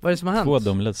 Vad är det som har hänt? 2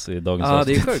 Dumlets i dagens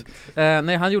avsnitt. Ja, det är sjukt.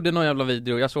 Nej, han gjorde någon jävla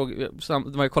video. Jag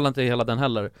kollade inte hela den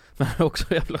heller. Men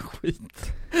också jävla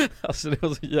skit. Alltså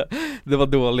det var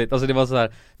dåligt. Alltså det var så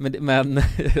här. Men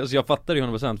alltså jag fattar ju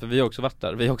 100%, för vi har också varit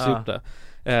där. Vi har också gjort det.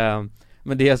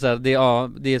 Men det är så här,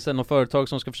 det är så här något företag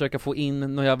som ska försöka få in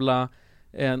någon jävla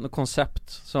något koncept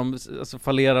som alltså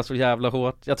fallerar så jävla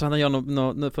hårt. Jag tror han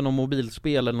gör för någon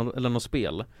mobilspel eller något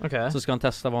spel. Så ska han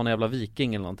testa vara en jävla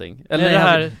viking eller någonting. Eller det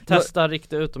här testa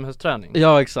riktig utomhusträning.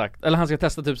 Ja, exakt. Eller han ska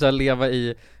testa typ så här leva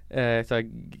i så här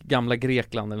gamla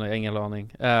Grekland eller ingen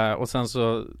aning. Och sen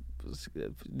så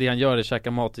det han gör är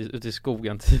käka mat ute i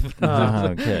skogen typ.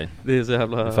 Okay. Det är så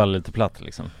jävla... Det faller lite platt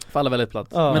liksom. Faller väldigt platt.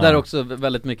 Men där är också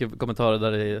väldigt mycket kommentarer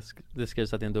där det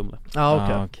skrivs att det är en Dumle.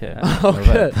 Okej.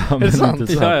 Är det sant?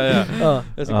 Ja.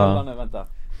 Jag ska kolla nu, vänta.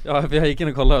 Ja, för jag gick in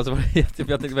och kollade och så var det typ,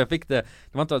 jag tänkte jag fick det.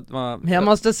 Det var inte men jag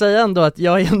måste säga ändå att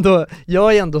jag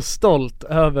är ändå stolt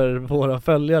över våra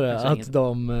följare att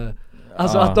de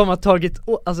alltså att de har tagit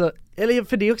alltså, eller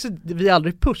för det är också, vi har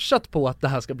aldrig pushat på att det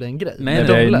här ska bli en grej. Nej,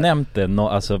 vi har ju nämnt det,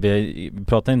 alltså vi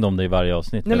pratar inte om det i varje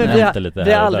avsnitt. Nej, men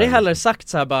vi har aldrig heller sagt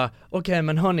så här bara, okej,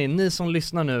 men hörni, ni som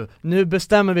lyssnar nu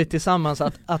bestämmer vi tillsammans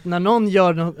att när någon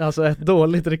gör alltså ett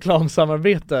dåligt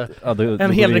reklamsamarbete,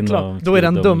 en hel reklam, då är det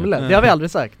en Dumle. Det har vi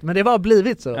aldrig sagt, men det har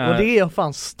blivit så. Och det är jag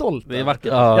fan stolt. Det är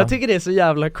vackert. Jag tycker det är så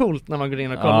jävla coolt när man går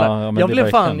in och kollar.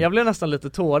 Jag blev nästan lite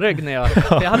tårig när jag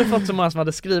hade fått så många som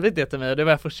hade skrivit det till mig, och det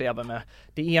var jag först jag med.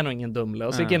 Det är nog ingen Dumle.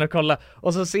 Och så gick in och kolla,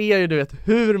 och så ser jag ju, du vet,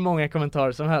 hur många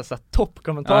kommentarer som helst,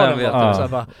 toppkommentarer så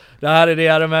bara, det här är det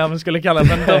jag är med om man skulle kalla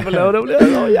för en Dumle, och då blir jag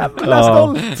så jävla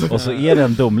stolt. Och så är det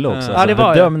en Dumle också. Alltså,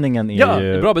 bedömningen är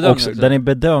ju bra bedömning också, den är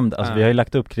bedömd, alltså vi har ju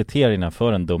lagt upp kriterierna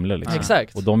för en Dumle liksom.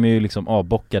 Exakt. Och de är ju liksom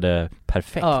avbockade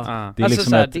perfekt. Det är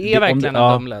liksom såhär, det är verkligen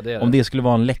en Dumle, det är det. Om det skulle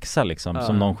vara en läxa liksom,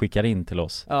 som någon skickar in till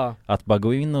oss, att bara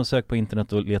gå in och söka på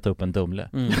internet och leta upp en Dumle,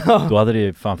 då hade det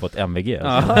ju fan fått MVG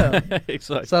alltså.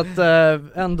 Exakt. Så att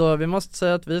ändå, vi måste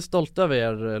säga att vi är stolta över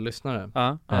er lyssnare.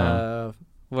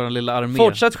 Vår lilla armé.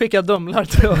 Fortsätt skicka Dumlar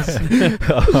till oss.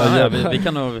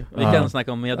 Vi kan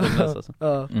snacka om mer Dumles alltså.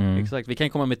 Exakt, vi kan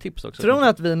komma med tips också. Tror ni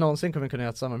att vi någonsin kommer kunna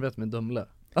göra ett samarbete med Dumle?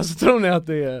 Alltså tror ni att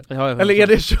det är eller är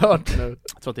det kört nu?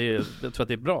 Jag tror att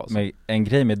det är bra alltså. Men en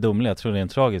grej med Dumle, jag tror det är en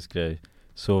tragisk grej.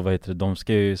 Så vad heter det, de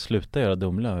ska ju sluta göra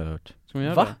Dumle, har jag hört.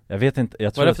 Va? Jag vet inte,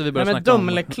 jag tror att vi börjar snacka om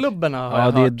Dumleklubbarna har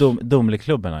jag hört. Det är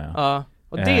Dumleklubbarna, ja.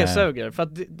 Och det suger, för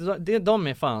att de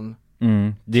är fan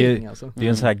det är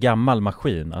en så här gammal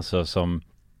maskin alltså, som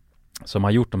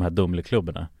har gjort de här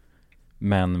Dumleklubbarna.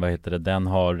 Men vad heter det, den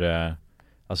har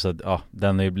alltså,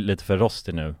 den är ju lite för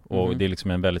rostig nu. Och det är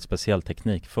liksom en väldigt speciell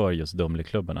teknik för just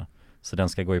Dumleklubbarna. Så den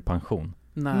ska gå i pension.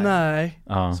 Nej.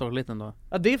 Ja. Sorgligt ändå.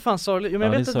 Ja, det är fan sorgligt. Men jag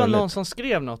vet att det var någon som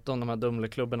skrev något om de här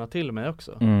Dumleklubbarna till mig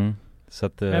också. Så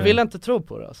att, men jag vill inte tro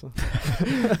på det alltså.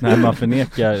 Nej, man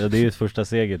förnekar, det är ju första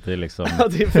steget till liksom. Ja,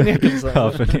 det är förnekelse.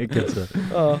 Ja, förnekelse.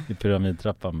 I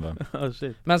pyramidtrappan bara.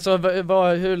 Shit. Men så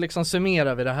hur liksom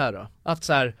summerar vi det här då? Att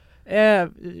så här,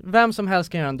 vem som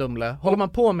helst kan göra en Dumle. Håller man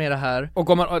på med det här, och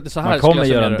om man kommer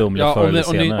göra en Dumle förr eller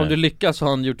senare. Om du lyckas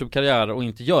ha en YouTube-karriär och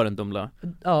inte gör en Dumle,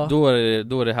 då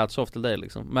är det hats off till dig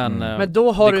liksom. Men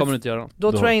då har det kommer du inte göra.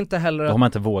 Då tror jag inte heller då har man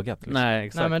inte vågat liksom. Nej,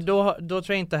 exakt. Nej, men då tror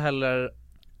jag inte heller,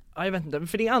 jag vet inte,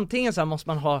 för det är antingen så här, måste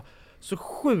man ha så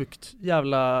sjukt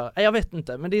jävla, jag vet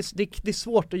inte, men det är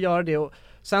svårt att göra det. Och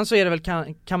sen så är det väl,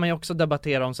 kan man ju också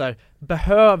debattera om så här,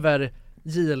 behöver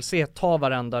JLC ta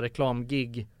varenda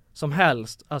reklamgig som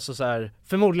helst? Alltså så här,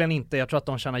 förmodligen inte. Jag tror att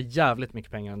de tjänar jävligt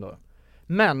mycket pengar ändå.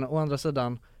 Men å andra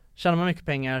sidan, tjänar man mycket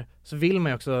pengar så vill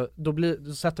man ju också, då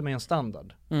sätter man en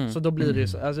standard. Så då blir det ju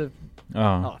så, alltså,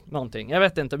 någonting. Jag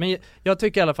vet inte, men jag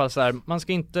tycker i alla fall så här, man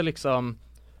ska inte liksom,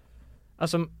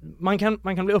 alltså man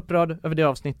kan bli upprörd över det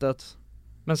avsnittet.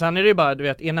 Men sen är det ju bara, du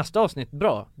vet, är nästa avsnitt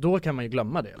bra, då kan man ju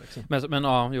glömma det liksom. Men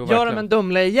gör de en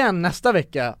Dumle igen nästa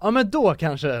vecka, ja men då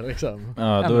kanske liksom.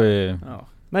 Ja, då är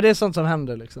men det är sånt som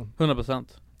händer liksom. 100%.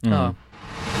 Ja.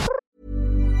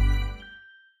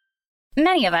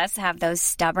 Many of us have those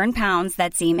stubborn pounds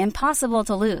that seem impossible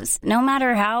to lose, no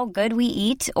matter how good we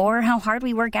eat or how hard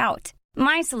we work out.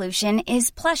 My solution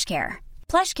is PlushCare.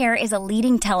 PlushCare is a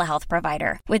leading telehealth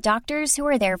provider with doctors who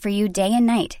are there for you day and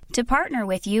night to partner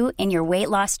with you in your weight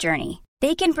loss journey.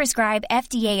 They can prescribe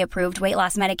FDA-approved weight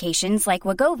loss medications like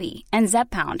Wegovy and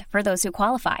Zepbound for those who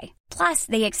qualify. Plus,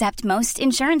 they accept most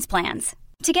insurance plans.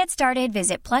 To get started,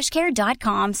 visit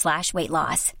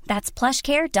plushcare.com/weightloss. That's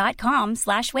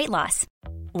plushcare.com/weightloss.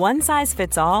 One size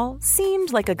fits all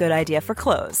seemed like a good idea for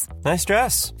clothes. Nice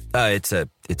dress.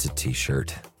 It's a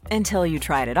t-shirt. Until you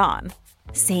tried it on.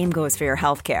 Same goes for your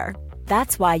healthcare.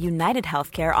 That's why United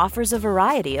Healthcare offers a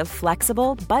variety of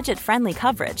flexible, budget-friendly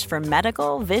coverage for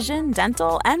medical, vision,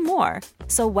 dental, and more.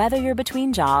 So whether you're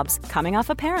between jobs, coming off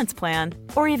a parent's plan,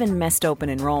 or even missed open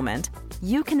enrollment,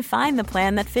 you can find the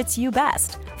plan that fits you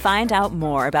best. Find out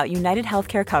more about United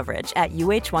Healthcare coverage at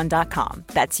uh1.com.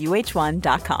 That's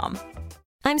uh1.com.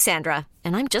 I'm Sandra,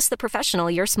 and I'm just the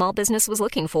professional your small business was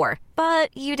looking for.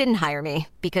 But you didn't hire me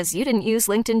because you didn't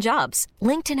use LinkedIn Jobs.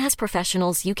 LinkedIn has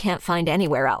professionals you can't find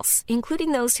anywhere else,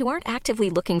 including those who aren't actively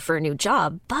looking for a new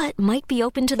job, but might be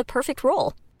open to the perfect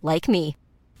role, like me.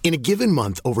 In a given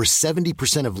month, over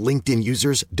 70% of LinkedIn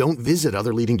users don't visit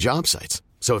other leading job sites.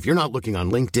 So if you're not looking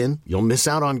on LinkedIn, you'll miss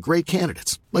out on great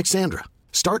candidates, like Sandra.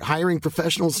 Start hiring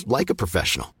professionals like a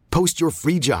professional. Post your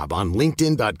free job on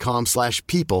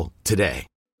linkedin.com/people today.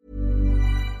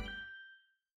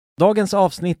 Dagens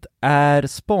avsnitt är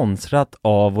sponsrat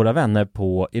av våra vänner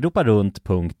på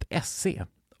europarunt.se.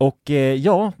 Och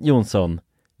ja, Jonsson,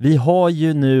 vi har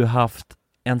ju nu haft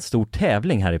en stor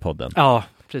tävling här i podden. Ja,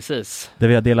 precis. Där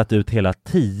vi har delat ut hela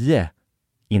 10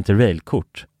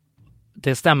 Interrail-kort.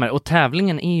 Det stämmer, och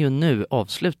tävlingen är ju nu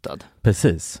avslutad.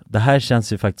 Precis. Det här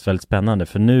känns ju faktiskt väldigt spännande,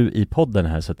 för nu i podden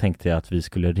här så tänkte jag att vi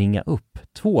skulle ringa upp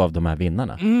 2 av de här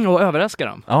vinnarna. Och överraska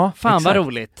dem. Ja, fan exakt. Vad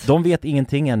roligt. De vet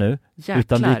ingenting ännu. Jäklar.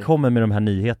 Utan vi kommer med de här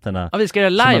nyheterna. Ja, vi ska göra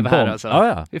live här alltså.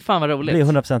 Ja. Det är fan vad roligt. Det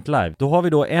blir 100% live. Då har vi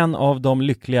då en av de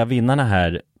lyckliga vinnarna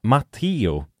här,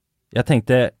 Matteo. Jag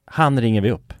tänkte, han ringer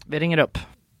vi upp. Vi ringer upp.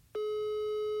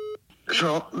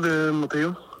 Ja, det är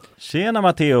Matteo. Tjena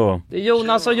Matteo! Det är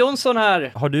Jonas och Jonsson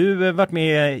här. Har du varit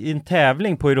med i en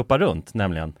tävling på Europa Runt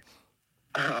nämligen?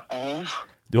 Ja.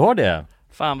 Du har det?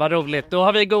 Fan vad roligt. Då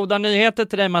har vi goda nyheter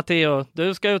till dig Matteo.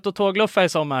 Du ska ut och tågluffa i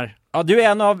sommar. Ja, du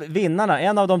är en av vinnarna,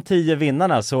 en av de 10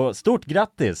 vinnarna, så stort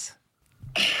grattis!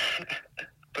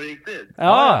 På riktigt?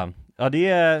 Ja, det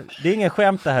är ingen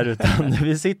skämt det här, utan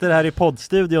vi sitter här i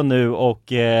poddstudion nu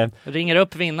och ringer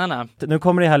upp vinnarna. Nu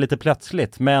kommer det här lite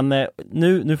plötsligt, men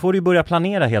nu får du börja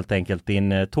planera helt enkelt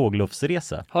din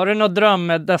tågluffsresa. Har du någon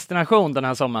drömdestination den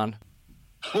här sommaren?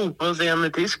 Fotbolls-EM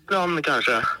i Tyskland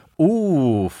kanske.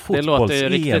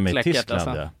 Fotbolls-EM i Tyskland.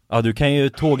 Alltså. Ja, du kan ju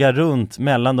tåga runt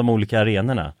mellan de olika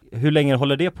arenorna. Hur länge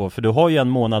håller det på? För du har ju en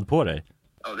månad på dig.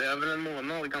 Ja, det är väl en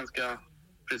månad ganska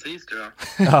precis tror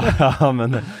jag. Ja,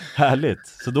 men härligt.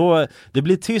 Så då, det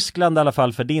blir Tyskland i alla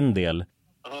fall för din del.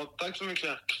 Ja, tack så mycket.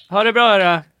 Ha det bra,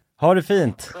 hörru. Ha det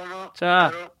fint.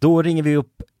 Tja. Då ringer vi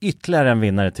upp ytterligare en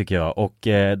vinnare tycker jag. Och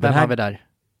vem har vi där?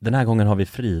 Den här gången har vi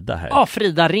Frida här. Ja,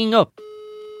 Frida, ring upp.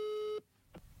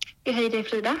 Hej, det är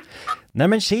Frida. Nej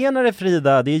men tjenare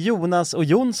Frida, det är Jonas och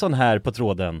Jonsson här på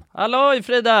tråden. Halloj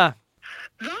Frida!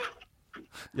 Va?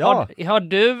 Ja.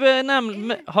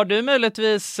 Har du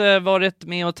möjligtvis varit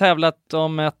med och tävlat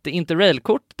om ett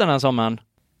Interrail-kort den här sommaren?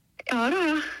 Ja,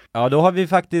 då. Ja, då har vi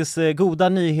faktiskt goda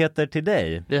nyheter till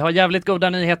dig. Vi har jävligt goda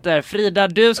nyheter. Frida,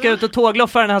 du ska ut och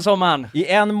tågluffa den här sommaren. I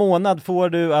en månad får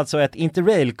du alltså ett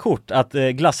Interrail-kort att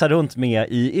glassa runt med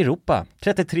i Europa.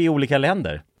 33 olika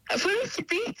länder. På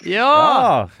riktigt?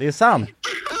 Ja, det är sant.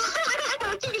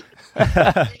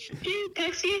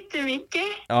 Tack så jättemycket.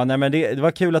 Ja, nej men det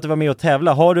var kul att du var med och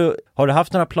tävla. Har du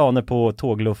haft några planer på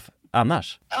tågluff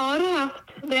annars? Ja,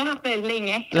 det har jag haft väldigt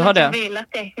länge. Du har det? Jag har velat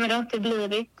det, men det har inte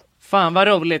blivit. Fan vad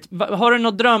roligt. Har du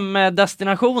några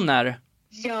drömdestinationer?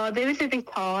 Ja, det är väl typ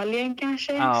Italien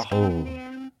kanske. Ja.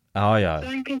 Spanien. Ja.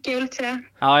 Frankrike, kul tror jag.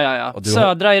 Ja.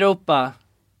 Södra Europa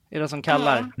är det som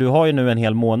kallar. Ja. Du har ju nu en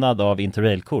hel månad av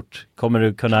Interrail-kort. Kommer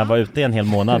du kunna vara ute en hel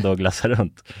månad och glassa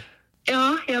runt?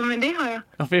 Ja, men det har jag.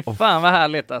 Och fy fan vad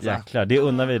härligt alltså. Jäklar, det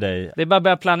unnar vi dig. Det är bara att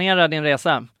börja planera din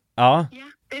resa. Ja. Ja,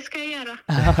 det ska jag göra.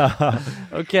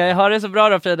 Okej, ha det så bra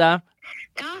då Frida.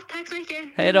 Ja, tack så mycket.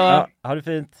 Hej då. Ja, ha det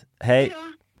fint. Hej.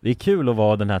 Det är kul att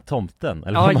vara den här tomten.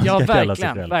 Eller ja, man ska kalla sig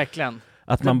själv. Verkligen.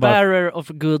 Att The man bara... bearer of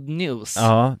good news.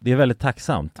 Ja, det är väldigt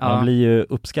tacksamt. Man blir ju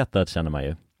uppskattad känner man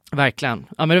ju. Verkligen.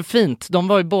 Ja, men det är fint. De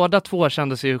var ju båda två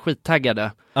kände sig ju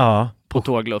skittaggade. Ja. På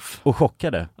tågluff. Och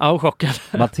chockade. Ja, och chockade.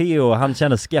 Matteo, han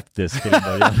känner skeptisk till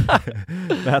början.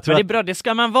 Men det är bra, det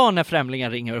ska man vara när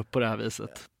främlingar ringer upp på det här viset.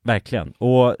 Verkligen.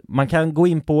 Och man kan gå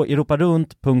in på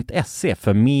europarunt.se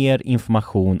för mer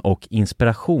information och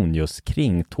inspiration just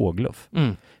kring tågluff.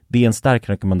 Det är en stark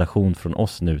rekommendation från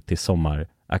oss nu till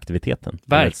sommaraktiviteten.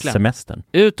 Verkligen. Semestern.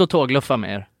 Ut och tågluffa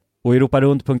med er. Och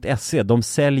europarunt.se, de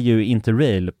säljer ju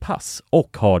Interrail-pass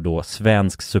och har då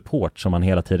svensk support som man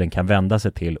hela tiden kan vända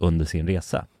sig till under sin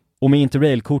resa. Och med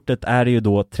Interrail-kortet är det ju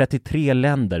då 33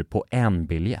 länder på en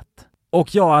biljett.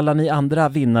 Och ja, alla ni andra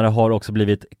vinnare har också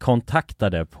blivit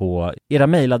kontaktade på era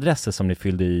mejladresser som ni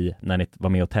fyllde i när ni var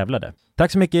med och tävlade.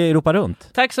 Tack så mycket Europa Runt.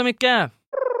 Tack så mycket.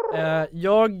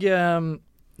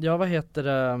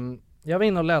 jag var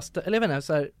inne och läste, eller jag vet inte,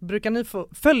 så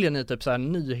här, följer ni typ så här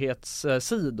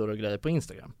nyhetssidor och grejer på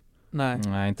Instagram?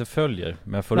 Nej, inte följer,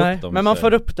 men jag får upp dem. Men man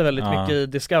får upp det väldigt mycket i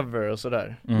Discover och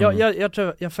sådär. Jag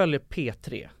tror jag följer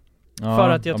P3. För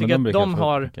att jag tycker att de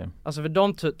har, alltså för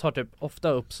de tar typ ofta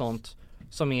upp sånt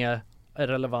som är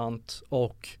relevant,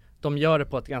 och de gör det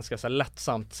på ett ganska så här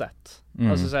lättsamt sätt.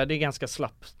 Alltså så här, det är ganska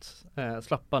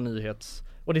slappa nyhets,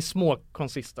 och det är små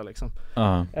konsista liksom.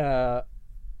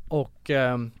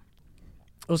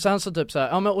 Och sen så typ så här,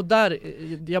 ja men och där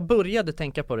jag började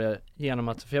tänka på det genom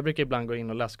att, för jag brukar ibland gå in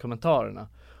och läsa kommentarerna,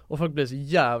 och folk blir så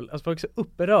jävla, alltså folk är så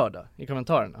upprörda i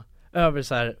kommentarerna över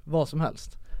så här vad som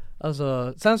helst.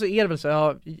 Alltså sen så är det väl så,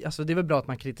 ja, alltså det är väl bra att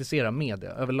man kritiserar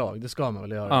media överlag, det ska man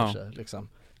väl göra för sig liksom.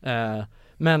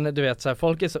 Men du vet så här,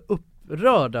 folk är så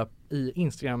upprörda i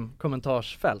Instagram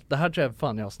kommentarsfält. Det här tror jag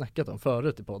fan jag har snackat om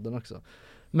förut i podden också.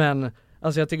 Men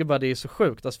alltså jag tycker bara det är så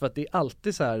sjukt, alltså för att det är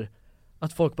alltid så här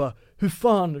att folk bara, hur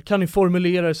fan kan ni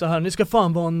formulera det så här? Ni ska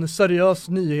fan vara en seriös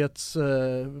nyhets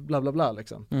bla bla bla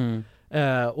liksom.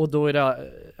 Och då är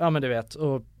det, ja men du vet,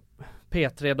 och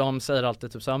P3 de säger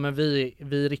alltid typ så här, men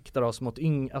vi riktar oss mot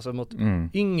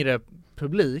yngre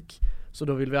publik, så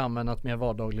då vill vi använda ett mer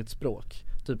vardagligt språk,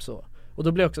 typ så. Och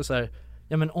då blir det också så här,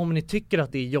 ja men om ni tycker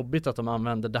att det är jobbigt att de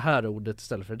använder det här ordet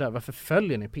istället för det där, varför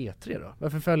följer ni P3 då?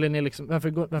 Varför följer ni liksom,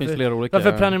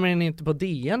 varför prenumererar ni inte på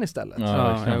DN istället?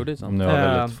 Ja, det är sant. Om ni har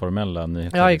väldigt formella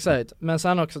nyheter. Ja, exakt. Men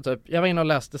sen också typ, jag var inne och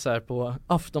läste så här på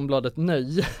Aftonbladet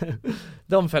Nöje.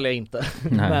 De följer jag inte.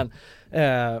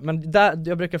 Men där,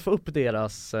 jag brukar få upp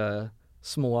deras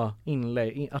små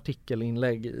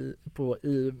artikelinlägg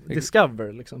i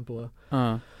Discover liksom på.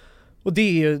 Och det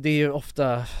är ju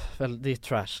ofta väl, det är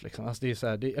trash liksom. Alltså det är så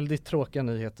här, det är tråkiga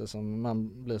nyheter som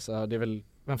man blir så här, det är väl,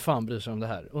 vem fan bryr sig om det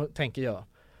här? Och tänker jag.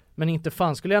 Men inte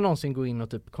fan skulle jag någonsin gå in och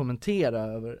typ kommentera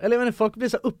över, eller jag vet inte, folk blir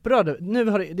så upprörda. Nu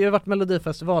har det har varit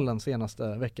Melodifestivalen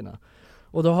senaste veckorna.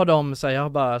 Och då har de så här, jag har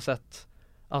bara sett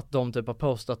att de typ har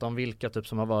postat om vilka typ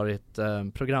som har varit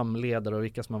programledare och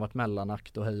vilka som har varit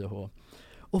mellanakt och hej och hå.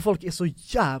 Och folk är så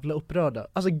jävla upprörda.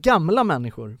 Alltså gamla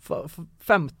människor,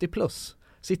 50 plus,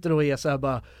 sitter och är så här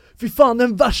bara, fy fan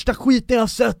den värsta skiten jag har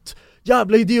sett,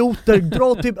 jävla idioter,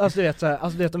 dra till, alltså du vet så här,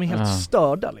 alltså du vet, de är helt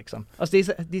störda liksom. Alltså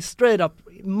det är straight up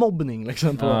mobbning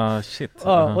liksom på.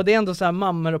 Och det är ändå så här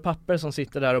mammor och papper som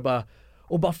sitter där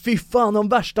och bara fy fan de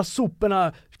värsta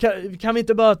soporna, kan vi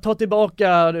inte bara ta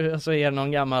tillbaka, alltså är det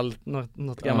något gammalt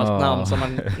namn som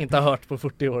man inte har hört på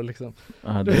 40 år liksom.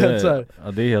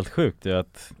 Det är helt sjukt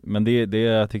men det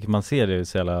jag tycker man ser det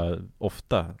så jävla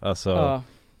ofta, alltså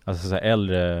så här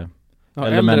äldre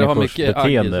människors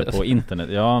beteende på internet.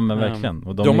 Ja men verkligen.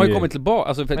 Och de har ju kommit tillbaka,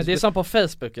 alltså, men det är som på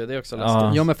Facebook, det är också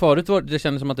läskigt. Ja men förut det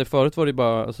kändes som att förut var det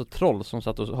bara alltså, troll som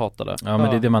satt och hatade. Ja men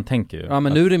det är det man tänker ju. Ja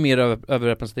men nu är det mer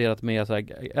överrepresenterat med så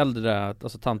här, äldre,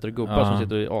 alltså tanter och gubbar som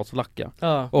sitter i aslacka.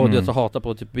 Och det så hatar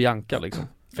på typ Bianca liksom.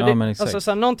 För det, men alltså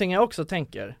så här, någonting jag också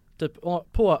tänker typ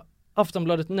på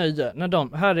Aftonbladet Nöje,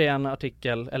 när här är en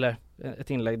artikel eller ett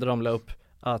inlägg där de la upp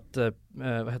att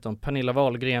Pernilla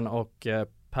Wahlgren och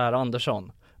Per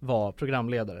Andersson var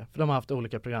programledare. För de har haft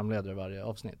olika programledare i varje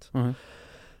avsnitt.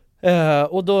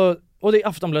 Och det är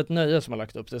Aftonbladet Nöje som har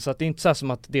lagt upp det. Så att det är inte så här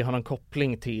som att det har någon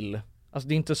koppling till, alltså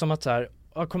det är inte som att så här,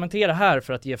 kommentera här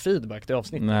för att ge feedback till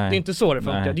avsnittet. Det är inte så det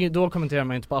funkar. Då kommenterar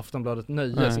man ju inte på Aftonbladet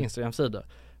Nöjes Instagram-sida.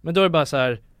 Men då är det bara så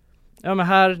här, ja men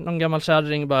här någon gammal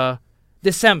kärring bara,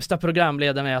 det sämsta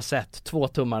programledarna jag sett, 2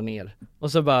 tummar ner.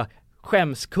 Och så bara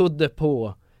skämskudde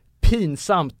på,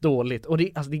 pinsamt dåligt, och det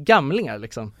är gamlingar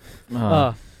liksom.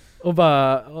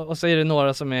 Och så är det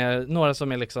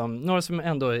några som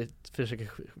ändå försöker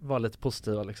vara lite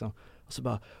positiva liksom. Och så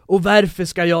bara, och varför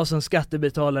ska jag som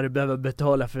skattebetalare behöva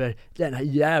betala för den här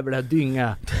jävla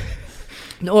dynga?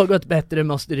 Något bättre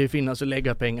måste det finnas att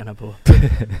lägga pengarna på.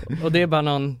 Och det är bara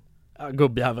någon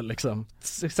gubbjävel liksom,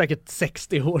 säkert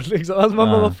 60 år liksom. Alltså man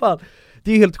bara, vad fan,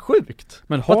 det är helt sjukt.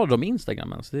 Men har de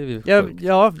Instagram ens? Det är ju det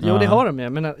har de ju.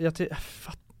 Men jag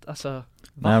alltså,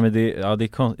 nej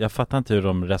men jag fattar inte hur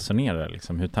de resonerar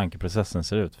liksom, hur tankeprocessen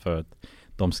ser ut, för att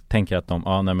de tänker att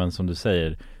men som du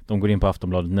säger, de går in på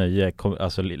Aftonbladet Nöje,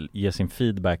 alltså ger sin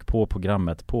feedback på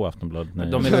programmet på Aftonbladet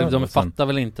Nöje. De fattar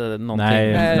väl inte någonting.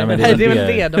 Nej, men det är väl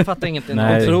det, de fattar ingenting.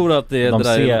 De tror att det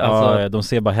är de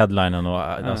ser bara headlinen och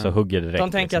alltså hugger direkt.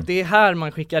 De tänker liksom att det är här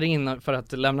man skickar in för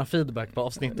att lämna feedback på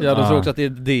avsnittet. Ja, de tror också att det är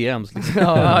DMs liksom.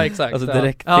 Ja, exakt. Alltså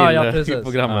direkt till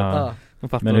programmet.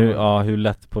 Men hur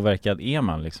lätt påverkad är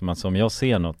man liksom? Alltså om jag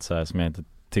ser något så här som jag inte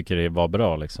tycker var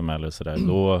bra liksom, eller sådär,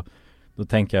 då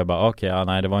tänker jag bara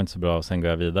nej det var inte så bra, och sen går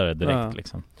jag vidare direkt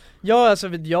liksom. Ja, alltså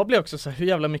jag blir också så här, hur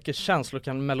jävla mycket känslor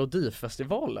kan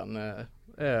Melodifestivalen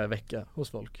väcka hos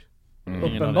folk?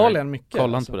 uppenbarligen mycket.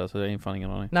 Kolla inte på det, så jag har fan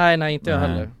ingen aning. Nej, inte jag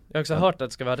heller. Jag har också hört att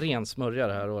det ska vara ren smörja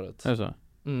det här året. Är det så?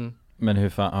 Men hur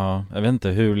fan, ja, jag vet inte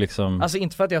hur liksom. Alltså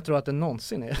inte för att jag tror att det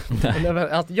någonsin är eller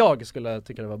att jag skulle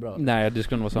tycka det var bra. Nej, det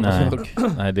skulle nog vara samma sak.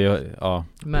 Nej, det, ja.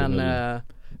 Men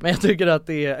jag tycker att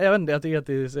det är, jag vet inte, jag tycker att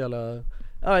det är så jävla,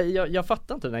 jag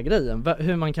fattar inte den här grejen.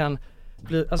 Hur man kan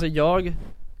bli, alltså jag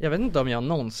vet inte om jag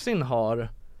någonsin har,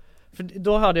 för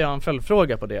då hade jag en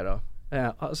följdfråga på det då.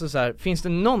 Alltså så här, finns det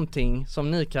någonting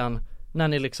som ni kan, när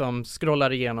ni liksom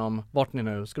scrollar igenom vart ni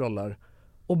nu scrollar,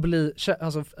 och bli,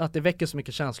 alltså att det väcker så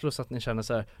mycket känslor så att ni känner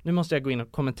så här: nu måste jag gå in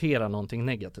och kommentera någonting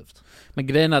negativt. Men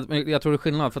grejen är att, jag tror det är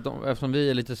skillnad, för att eftersom vi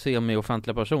är lite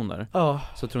semi-offentliga personer,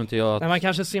 så tror inte jag att... Nej, man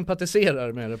kanske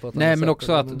sympatiserar med det på ett Nej, annat men sätt,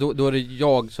 också att då är det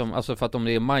jag som, alltså för att om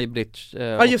det är MyBlitch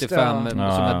 85 som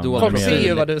är då, folk ser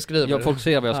ju vad du skriver. Ja, folk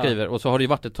ser vad jag skriver, och så har det ju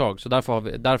varit ett tag, så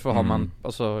därför har man,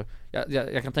 alltså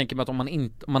jag kan tänka mig att om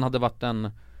man hade varit en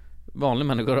vanlig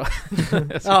människa då,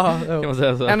 kan man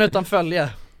säga så. En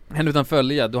utan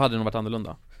följe, då hade det nog varit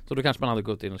annorlunda. Så då kanske man hade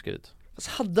gått in och skrivit.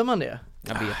 Så hade man det?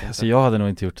 Jag vet inte. Alltså jag hade nog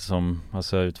inte gjort det som,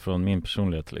 alltså utifrån min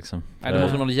personlighet liksom. Nej, det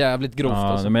måste vara jävligt grovt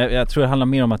alltså. Men jag tror det handlar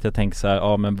mer om att jag tänker så här,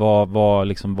 ja men vad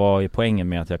är poängen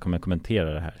med att jag kommer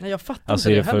kommentera det här? Nej, jag fattar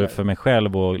alltså inte är det för mig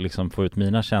själv och liksom få ut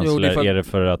mina känslor? Jo, är det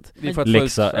för att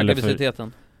läxa eller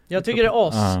för... Jag tycker det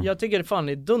är jag tycker det fan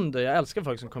är dunder. Jag älskar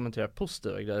folk som kommenterar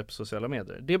positiva grejer på sociala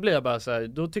medier. Det blir jag bara så här,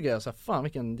 då tycker jag så här, fan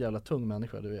vilken jävla tung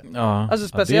människa du är. Ja, alltså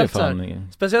speciellt så här,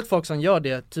 speciellt folk som gör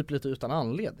det typ lite utan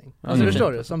anledning. Alltså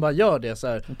förstår du? Som bara gör det så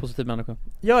här. En positiv människa.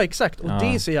 Ja, exakt. Och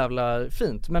det är så jävla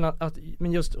fint.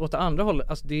 Men just åt det andra hållet,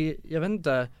 alltså det, jag vet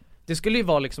inte, det skulle ju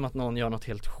vara liksom att någon gör något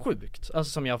helt sjukt.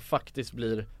 Alltså som jag faktiskt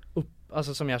blir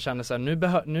alltså som jag känner så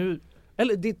här, nu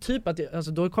eller det är typ att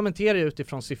alltså då kommenterar jag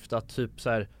utifrån syfte att typ så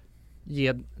här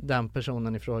ge den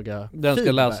personen i fråga den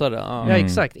ska läsa det. Ja,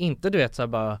 exakt. Inte du vet så här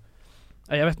bara,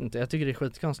 jag vet inte, jag tycker det är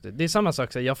skitkonstigt. Det är samma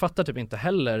sak så här, jag fattar typ inte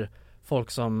heller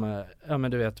folk som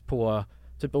men du vet på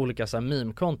typ olika så här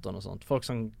meme-konton och sånt. Folk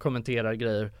som kommenterar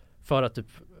grejer för att typ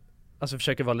alltså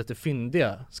försöker vara lite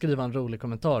fyndiga, skriva en rolig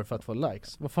kommentar för att få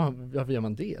likes. Vad fan, varför gör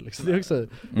man det liksom? Det är också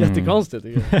jättekonstigt.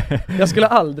 Jag skulle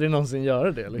aldrig någonsin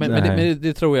göra det liksom. Men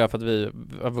det tror jag för att vi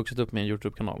har vuxit upp med en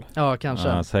YouTube-kanal. Ja, kanske.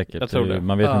 Ja, säkert. Jag tror det.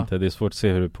 Man vet inte, det är svårt att se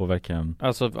hur det påverkar en.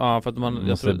 Alltså, ja, för att man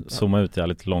måste zooma ut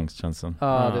jävligt långt, känns det.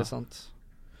 Ja, det är sant.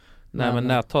 Nej, men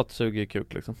näthat suger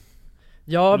kuk liksom.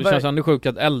 Ja, det känns ändå sjukt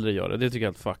att äldre gör det. Det tycker jag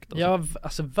är helt fuckt alltså. Ja,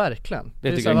 alltså verkligen.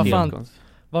 Det tycker jag är helt konstigt.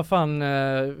 Vad fan,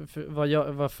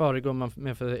 vad föregår man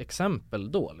med för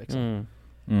exempel då liksom?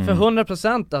 För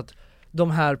 100% att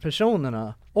de här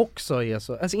personerna också är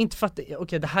så, alltså inte för att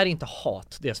okej, det här är inte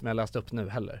hat, det som jag läste upp nu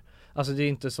heller. Alltså det är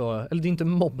inte så, eller det är inte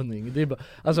mobbning, det är bara,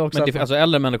 alltså också men det, alltså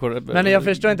äldre människor. Men jag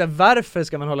förstår inte, varför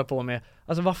ska man hålla på med,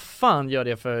 alltså vad fan gör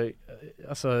det för,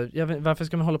 alltså varför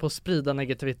ska man hålla på att sprida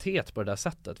negativitet på det där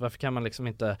sättet? Varför kan man liksom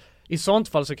inte, i sånt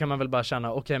fall så kan man väl bara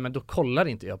känna, okej, men då kollar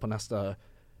inte jag på nästa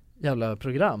jävla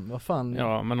program, vad fan.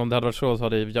 Ja, men om det hade varit så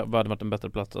hade det varit en bättre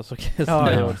plats alltså,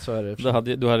 så är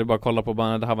det. Då hade du bara kollat på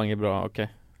bara, det här var inget bra, okej.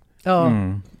 Ja.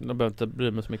 Då behöver inte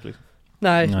bry mig så mycket liksom.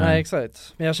 Nej,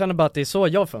 exakt. Men jag känner bara att det är så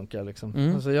jag funkar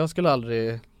liksom. Alltså jag skulle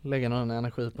aldrig lägga någon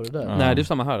energi på det där. Nej, det är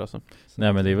samma här alltså.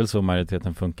 Nej, men det är väl så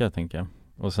majoriteten funkar, tänker jag.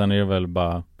 Och sen är det väl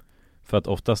bara, för att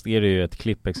oftast är det ju ett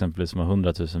klipp exempelvis som har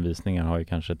 100 000 visningar, har ju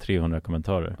kanske 300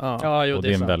 kommentarer. Och det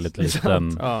är en väldigt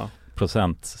liten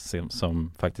procent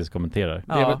som faktiskt kommenterar.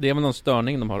 Det är väl någon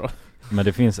störning de har då. Men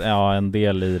det finns en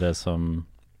del i det som,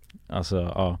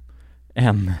 alltså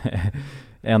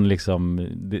en liksom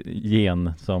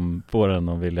gen som får en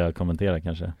att vilja kommentera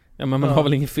kanske. Ja, men man har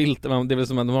väl ingen filter, det är väl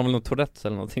som att de har väl något Tourettes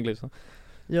eller någonting liksom.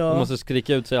 Ja. Man måste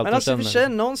skrika ut sig allt. Men alltså för sig,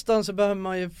 någonstans så behöver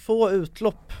man ju få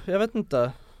utlopp. Jag vet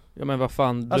inte. Ja, men vad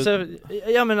fan alltså,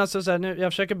 ja, men alltså så här, nu,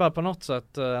 jag försöker bara på något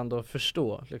sätt ändå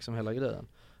förstå liksom hela grejen.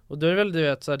 Och då är det väl du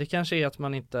vet så här, det kanske är att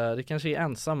man inte, det kanske är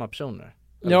ensamma personer.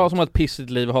 Ja, som har ett pissigt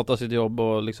liv, hatar sitt jobb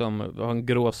och liksom har en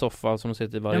grå soffa som de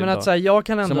sitter i varje dag. Ja, men att så här, jag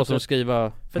kan ändå sen måste de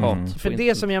skriva för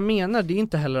det som jag menar, det är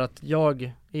inte heller att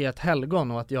jag är ett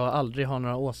helgon och att jag aldrig har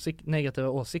några negativa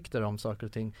åsikter om saker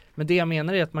och ting. Men det jag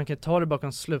menar är att man kan ta det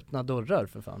bakom slutna dörrar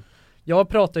för fan. Jag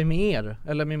pratar ju med er,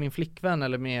 eller med min flickvän,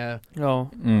 eller med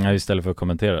istället för att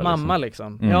kommentera mamma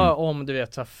liksom. Ja, om du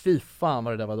vet så här, fy fan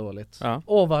vad det där var dåligt.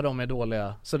 Och vad de är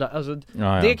dåliga. Så där, alltså,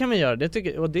 det kan vi göra, det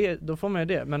tycker, och då får man ju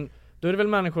det. Men då är det väl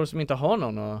människor som inte har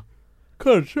någon och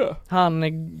kanske. Han är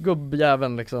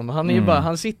gubbjäveln liksom. Han är ju bara,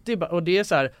 han sitter ju bara, och det är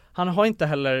så här, han har inte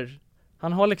heller,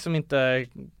 han har liksom inte,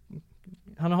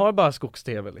 han har bara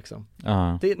skogs-tv liksom.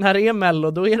 När det är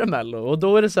mello, då är det mello. Och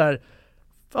då är det så här,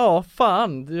 ja,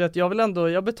 fan, du vet,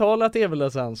 jag betalar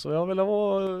tv-licens och jag vill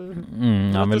ha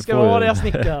det ska vara det jag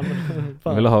snickar.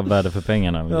 Jag vill ha värde för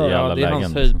pengarna i alla lägen. Det är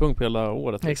hans höjdpunkt på hela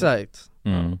året. Exakt.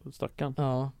 Stackarn.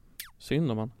 Ja.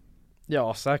 Synd om han.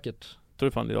 Ja, säkert. Tror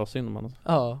du fan det är synd om han?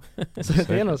 Ja, så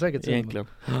det är nog säkert synd. Egentligen.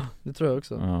 Det tror jag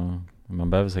också. Ja, man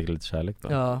behöver säkert lite kärlek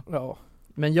då. Ja.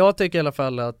 Men jag tycker i alla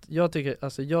fall att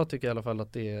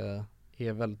det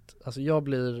är väldigt, alltså jag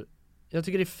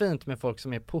tycker det är fint med folk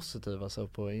som är positiva så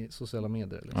på i sociala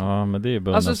medier liksom. Ja, men det är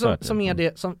beundransvärt. Alltså som är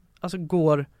det som alltså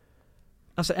går,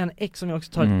 alltså som jag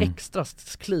också tar ett extra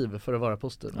kliv för att vara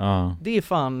positiv. Ja. Det är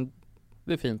fan,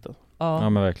 det är fint då. Ja,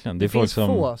 men verkligen. Det finns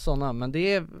få sådana, men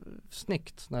det är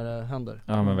snyggt när det händer.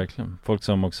 Ja, men verkligen. Folk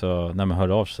som också hör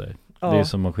av sig. Det är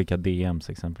som att skicka DMs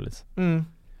exempelvis.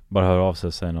 Bara hör av sig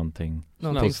och säga någonting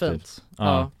fint.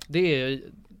 Ja, det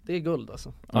är guld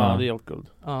alltså. Ja, det är guld.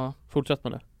 Ja. Fortsätt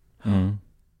med det.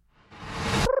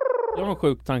 Jag har en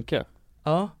sjuk tanke.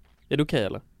 Ja. Är det okej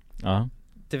eller? Ja.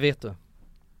 Det vet du.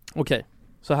 Okej,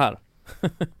 så här.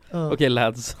 Okej,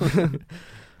 lads.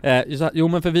 Jo,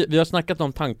 men för vi har snackat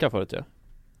om tankar förut ju.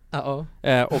 Ja.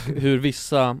 Och hur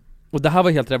vissa, och det här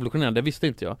var helt revolutionerande, det visste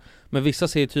inte jag. Men vissa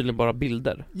ser tydligen bara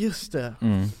bilder. Just det.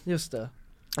 Just det.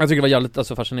 Jag tycker det var jävligt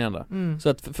fascinerande. Så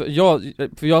att för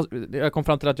jag kom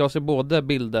fram till att jag ser både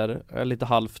bilder lite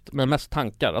halvt, men mest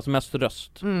tankar, alltså mest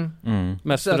röst.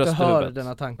 Mest så röst att du hör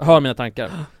dina tankar. Hör mina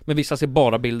tankar. Men vissa ser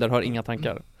bara bilder, hör inga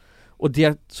tankar. Och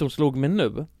det som slog mig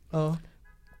nu,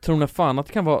 tror ni fan att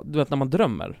det kan vara, du vet när man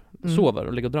drömmer, sover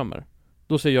och ligger och drömmer,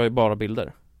 då ser jag ju bara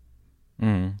bilder.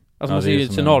 Alltså man ser ju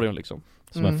ett scenario liksom.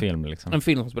 Som en film liksom. En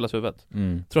film som spelas i huvudet.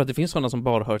 Tror att det finns sådana som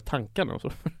bara hör tankarna och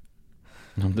så.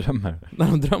 När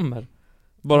de drömmer.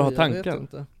 Bara ha tankar. Jag vet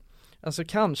inte. Alltså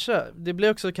kanske, det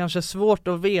blir också kanske svårt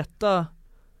att veta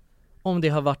om det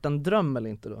har varit en dröm eller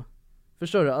inte då.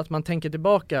 Förstår du? Att man tänker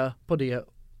tillbaka på det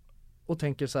och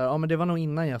tänker så här, ja men det var nog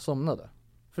innan jag somnade.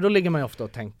 För då ligger man ju ofta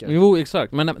och tänker. Jo,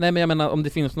 exakt. Men jag menar om det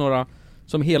finns några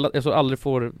som alltså aldrig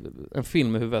får en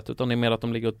film i huvudet, utan det är mer att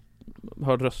de ligger och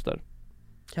hör röster.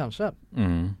 Kanske.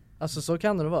 Alltså så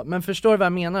kan det vara. Men förstår du vad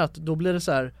jag menar? Att då blir det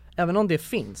så här, även om det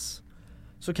finns,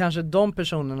 så kanske de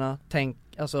personerna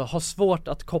har svårt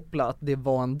att koppla att det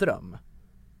var en dröm.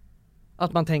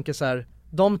 Att man tänker så här,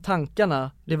 de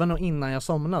tankarna, det var nog innan jag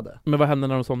somnade. Men vad händer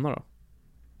när de somnar då?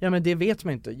 Ja, men det vet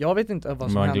man inte. Jag vet inte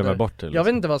vad som händer. Bort det, liksom. Jag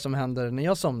vet inte vad som händer när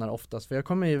jag somnar oftast, för jag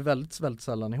kommer ju väldigt, väldigt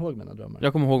sällan ihåg mina drömmar.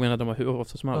 Jag kommer ihåg mina drömmar hur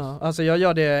ofta som helst. Ja, alltså jag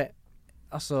gör det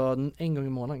en gång i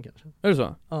månaden kanske. Är det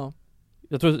så? Ja.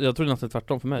 Jag tror nästan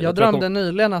tvärtom för mig. Jag drömde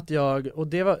nyligen att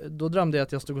då drömde jag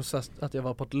att jag stod att jag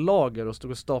var på ett lager och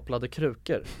stod och staplade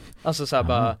krukor. Alltså så här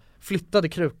bara flyttade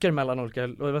krukor mellan olika,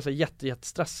 och det var så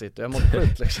jättestressigt och jag mådde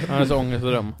skit liksom. Ja, det är så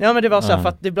ångestdröm. Ja, men det var så här för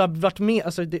att det vart med,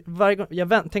 alltså varje gång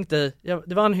jag tänkte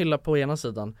det var en hylla på ena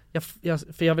sidan.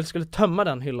 För jag skulle tömma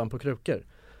den hyllan på krukor.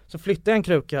 Så flyttade jag en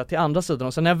kruka till andra sidan,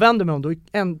 och sen när jag vände mig om då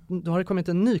har det kommit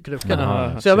en ny kruka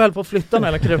där. Så jag höll på att flytta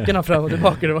mellan krukorna fram och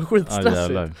tillbaka, det var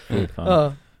skitstressigt.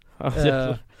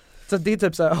 Så det är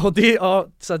typ så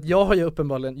här, så att jag har ju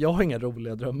uppenbarligen, jag har inga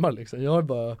roliga drömmar liksom.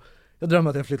 Jag drömmer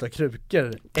att jag flyttar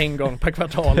krukor en gång per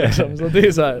kvartal liksom. Så det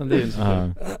är så här. Det är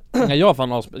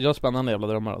så jag har spännande jävla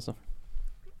drömmar alltså.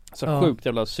 Så sjukt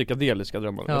jävla psykedeliska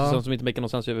drömmar. Alltså, som inte make någon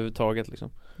sens överhuvudtaget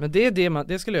liksom. Men det är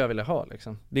det skulle jag vilja ha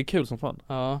liksom. Det är kul som fan.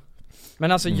 Ja.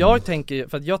 Men alltså jag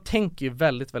tänker ju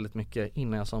väldigt, väldigt mycket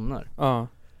innan jag somnar. Ja.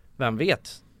 Vem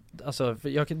vet? Alltså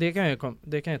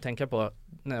det kan jag tänka på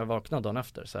när jag vaknar dagen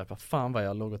efter, så här, vad fan vad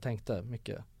jag låg och tänkte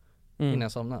mycket innan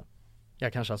jag somnade.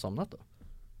 Jag kanske har somnat då.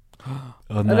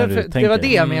 Ja, det var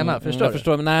det jag menar,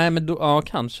 förstår du? Nej, men då,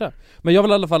 kanske. Men jag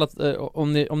vill i alla fall att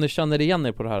om ni känner igen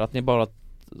er på det här, att ni bara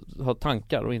har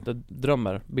tankar och inte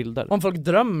drömmer bilder. Om folk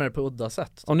drömmer på udda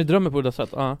sätt. Om ni drömmer på udda sätt,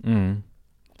 ja.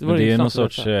 Det är någon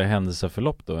sorts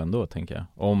händelseförlopp då ändå, tänker jag.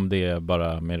 Om det är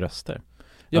bara med röster.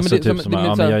 Ja, alltså men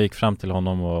det, men jag gick fram till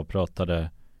honom och pratade.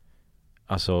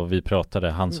 Alltså vi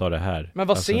pratade, han sa det här. Men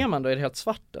vad ser man då? Är det helt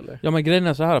svart eller? Ja, men grejen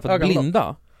är så här, för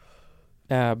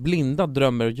att blinda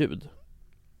drömmer ljud.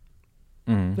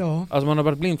 Ja. Alltså man har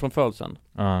varit blind från födseln.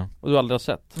 Och du aldrig har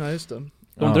sett. Ja, just det.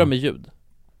 De drömmer ljud.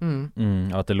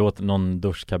 Att det låter någon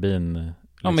duschkabin liksom,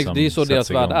 ja, men det är så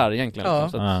deras värld är egentligen. Ja,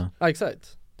 liksom, så att, ja,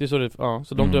 exakt. Det är så det,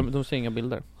 så de ser inga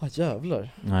bilder. Ja, jävlar.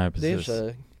 Nej, precis.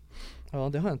 Ja,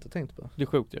 det har jag inte tänkt på. Det är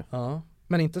sjukt ju. Ja.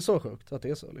 Men inte så sjukt att det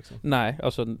är så liksom. Nej,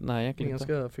 alltså nej egentligen inte.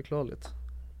 Ganska förklarligt.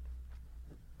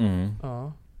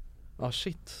 Ja. Ja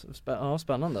shit,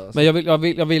 spännande alltså. Men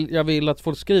jag vill att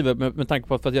folk skriver med tanke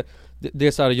på att det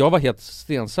är så här, jag var helt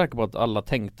stensäker på att alla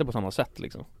tänkte på samma sätt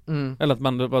liksom.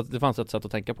 Eller att det fanns ett sätt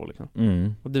att tänka på liksom.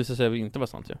 Och det visade sig inte vara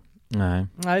sant ju. Nej.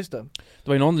 Nej just det. Det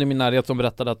var ju någon i min närhet som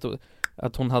berättade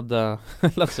att hon hade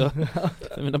alltså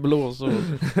mina blåsor.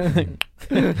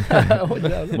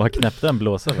 Vad knäppte en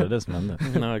blåsa, var det som hände?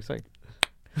 Nej, exakt.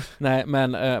 Nej,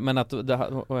 men att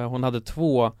hon hade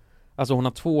två. Alltså hon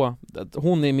har två.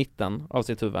 Hon är i mitten av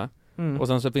sitt huvud. Och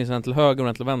sen så finns det en till höger och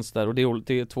en till vänster. Och det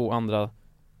är två andra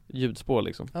ljudspår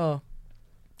liksom. Ja.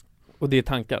 Och det är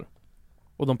tankar.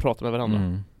 Och de pratar med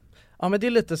varandra. Ja men det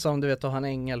är lite som du vet att ha en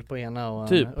ängel på ena och,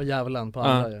 typ. Och djävulen på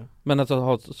andra ju. Men att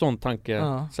ha ett sånt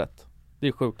tankesätt. Det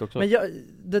är sjukt också. Men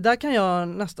det där kan jag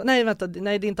nästan...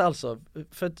 Nej det är inte alls så.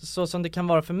 För så som det kan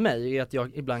vara för mig är att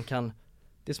jag ibland kan...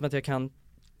 Det är som att jag kan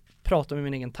prata med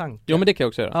min egen tanke. Jo men det kan jag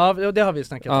också göra. Ja det har vi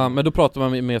snackat om. Ja men då pratar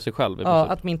man med sig själv i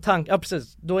princip. Att min tanke... Ja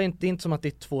precis. Då är det inte som att det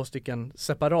är två stycken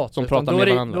separat. Som pratar med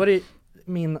varandra. Då är det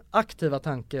min aktiva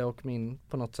tanke och min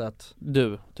på något sätt...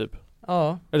 Du, typ.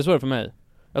 Ja. Är det så för mig?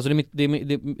 Alltså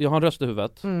jag har en röst i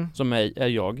huvudet som är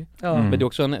jag. Men det är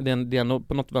också det är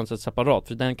på något vänster separat,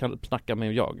 för den kan snacka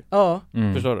med jag. Ja.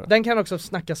 Förstår du? Den kan också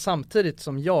snacka samtidigt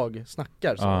som jag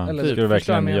snackar så. Ja. Eller, ska du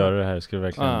verkligen göra det här? Ska du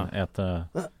verkligen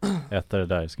äta det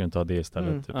där? Ska du inte ha det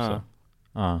istället? Typ så.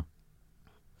 Ja.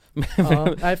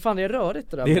 Nej fan, det är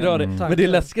rörigt det där. Det är rörigt, men det är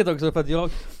läskigt också för att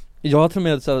jag har till och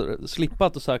med så här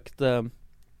slippat och sagt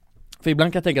för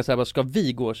ibland kan jag tänka så här, ska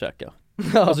vi gå och käka?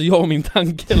 Alltså jag och min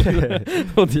tanke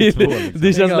och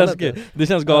det känns läskigt. Det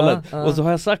känns galet. Och så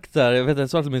har jag sagt där, jag vet inte, jag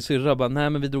sa till min syrra bara, nej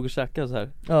men vi drog och käkade så här.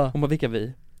 Hon bara, vilka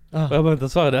vi? Och jag bara, inte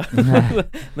sa det.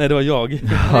 Nej, det var jag.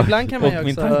 Ibland kan man ju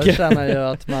också känna ju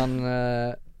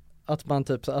att man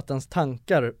typ, att ens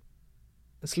tankar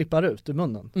slippar ut ur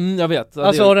munnen. Jag vet.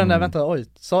 Alltså den där, vänta, oj,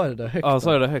 sa jag det högt? Ja,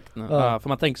 sa jag det högt nu. Ja, för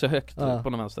man tänker så högt på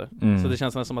den vänster. Så det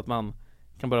känns som att man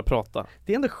kan börja prata.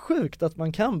 Det är ändå sjukt att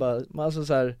man kan bara, alltså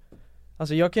så här,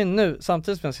 alltså jag kan nu,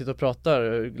 samtidigt som jag sitter och pratar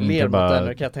och ler mot den,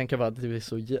 kan jag tänka bara att det är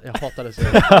så, jag hatar det så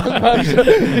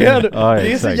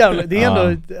det är så jävla, det är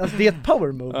ändå, alltså det är ett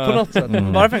power move på något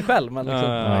sätt, bara för en själv men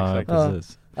liksom. Exakt,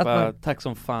 precis. Tack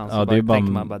som fan. Ja, det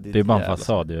är bara en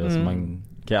fasad ju, alltså man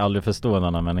kan aldrig förstå en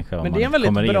annan människa om man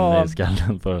kommer in i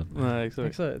skallen på. Nej,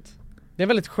 exakt. Det är en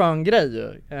väldigt skön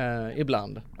grej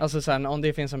ibland. Alltså sen om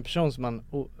det finns en person som man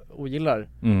ogillar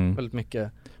väldigt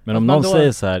mycket. Men om någon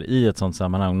säger så här i ett sånt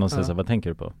sammanhang, om någon säger så här, vad tänker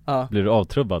du på? Blir du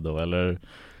avtrubbad då eller?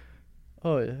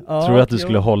 Tror du att du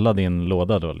skulle hålla din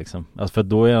låda då liksom? Alltså för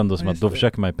då är det ändå som att då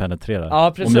försöker man ju penetrera.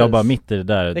 Om jag bara mitt i det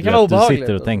där, det kan du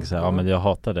sitter och tänker så här, men jag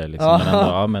hatar det liksom, men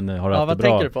ändå, men har du haft det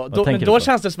bra? Tänker du på? Då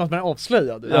känns det som att man är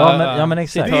avslöjad. Ja men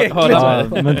exakt.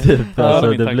 Men typ,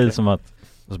 alltså det blir som att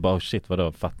och så bara, shit,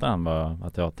 vadå? Fattar han bara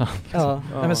att jag hatar han?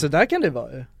 Nej, men så där kan det vara.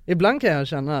 Ibland kan jag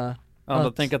känna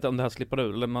att tänker att om det här slipper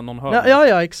ur eller någon hör.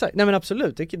 Ja, exakt. Nej men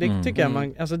absolut. Det tycker jag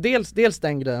man, alltså dels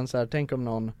den grejen så här, tänk om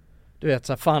någon, du vet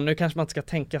så här, fan nu kanske man inte ska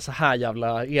tänka så här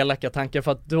jävla elaka tankar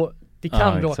för att då det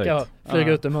kan råka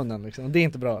flyga ut ur munnen liksom. Det är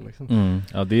inte bra liksom.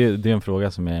 Ja, det är en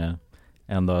fråga som är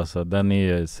ändå, alltså den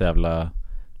är ju så jävla,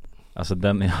 alltså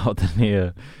den är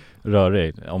ju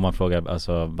rörig om man frågar,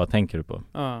 alltså vad tänker du på?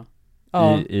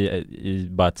 I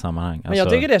bara ett sammanhang. Alltså, men jag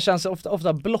tycker det känns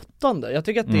ofta blottande. Jag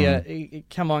tycker att det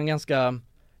kan vara en ganska,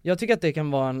 jag tycker att det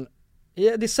kan vara en,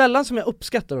 det är sällan som jag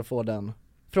uppskattar att få den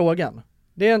frågan.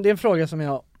 Det är en fråga som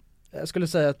jag skulle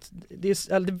säga att det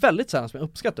är väldigt sällan som jag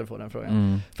uppskattar att få den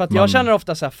frågan. För att jag känner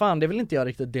ofta så här, fan det vill inte jag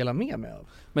riktigt dela med mig av.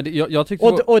 Men jag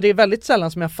tycker och det är väldigt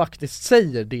sällan som jag faktiskt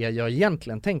säger det jag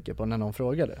egentligen tänker på när någon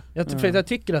frågar det. För jag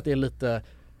tycker att det är lite,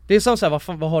 det är som så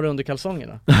här, vad har du under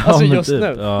kalsongerna? Alltså just typ, nu.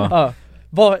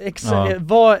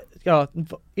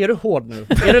 Är du hård nu?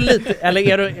 Är du lite, eller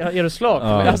är du slag?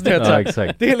 Alltså,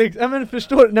 exakt. Det är liksom, men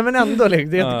förstår, nej men ändå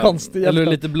liksom, det är inte konstigt. Eller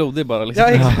lite blodig bara liksom.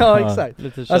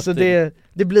 Exakt. Alltså det är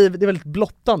väldigt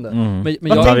blottande.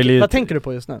 Men vad tänker du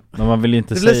på just nu? Men man vill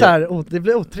inte det blir så här, det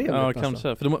blir otrevligt. Ja,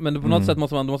 kanske. Men på något sätt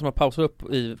måste man pausa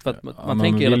upp i, för att man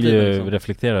tänker hela tiden. Man vill ju liksom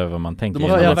reflektera över vad man tänker.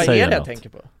 Vad är det jag tänker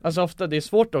på? Alltså ofta, det är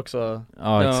svårt också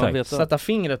att sätta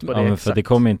fingret på det. Men för det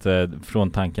kommer inte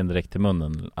från tanken direkt till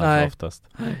munnen, alltså oftast.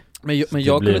 Men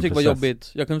jag kunde tycka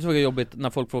det var jobbigt när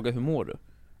folk frågar hur mår du?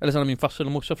 Eller sen när min farsa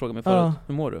eller morsa frågar mig förut,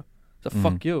 hur mår du? Så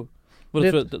fuck you.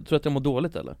 Tror att jag mår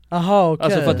dåligt eller? Aha, okej.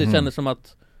 Alltså för att det kändes som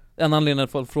att en anledning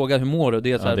att folk frågar hur mår du,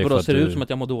 det är så här, vadå ser det ut som att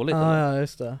jag mår dåligt eller? Ja,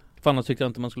 just det. Fan, jag tyckte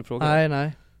inte man skulle fråga.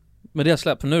 Nej. Men det jag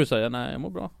släppt, för nu säger jag nej, jag mår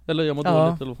bra. Eller jag mår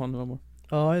dåligt, eller vad fan jag mår.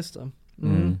 Ja, just det.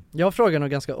 Jag frågar nog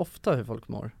ganska ofta hur folk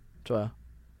mår, tror jag.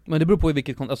 Men det beror på i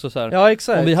vilket alltså så här. Ja,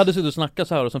 exakt. Om vi hade suttit och snackat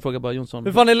så här och sen frågar bara Jonsson,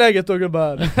 hur fan är läget då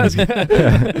gubbar?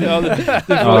 Ja,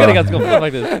 du frågar det ganska ofta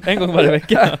faktiskt. En gång varje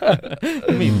vecka.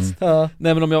 Minst. Ja.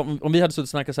 Nej, men om vi hade suttit och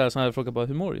snackat så här hade jag frågat bara,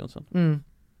 hur mår du, Jonsson?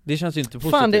 Det känns ju inte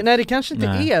positivt. Fan, nej det kanske inte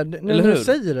är. Nu när du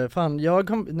säger det, fan,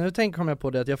 nu kom jag på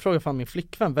det att jag frågar fan min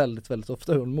flickvän väldigt, väldigt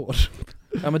ofta hur hon mår.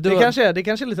 Ja, men det kanske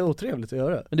är lite otrevligt att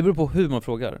göra. Men det beror på hur man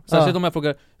frågar. Särskilt om jag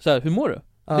frågar så här, hur mår du?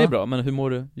 Det är bra, men hur mår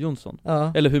du, Jonsson?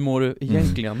 Eller hur mår du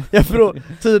egentligen?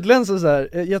 Tydligen så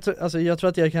här, jag tror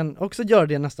att jag kan också göra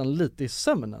det nästan lite i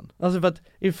sömnen. Alltså för att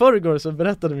i förrgår så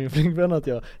berättade min flickvän att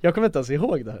jag kommer inte ens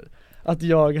ihåg det här. Att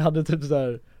jag hade typ så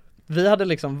här, vi hade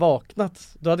liksom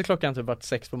vaknat, då hade klockan typ varit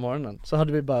 6 på morgonen. Så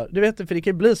hade vi bara, du vet, för det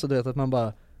kan ju bli så, du vet, att man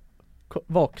bara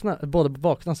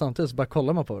vaknar samtidigt, så bara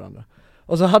kollar man på varandra.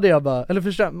 Och så hade jag bara, eller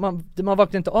förstår man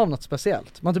vaknar inte av något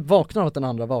speciellt. Man typ vaknar av att den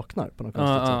andra vaknar på något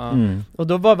konstigt sätt. Och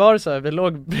då var det så här, vi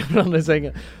låg bredvid varandra i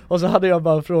sängen. Och så hade jag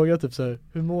bara frågat typ så här,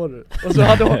 hur mår du?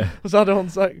 Och så hade hon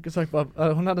sagt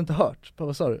bara, hon hade inte hört.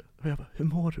 Vad sa du? Och jag bara, hur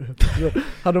mår du? Så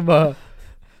hade hon bara,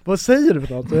 vad säger du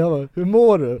för något? Och jag bara, hur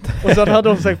mår du? Och sen hade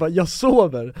hon sagt bara, jag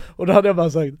sover. Och då hade jag bara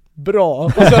sagt,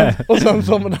 bra. Och sen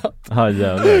somnat.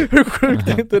 Hur sjukt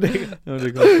är inte det? Ja, det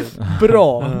är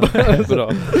bra.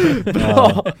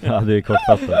 Bra. Ja, det är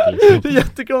kortfattat. Det är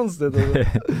jättekonstigt.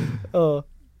 Ja.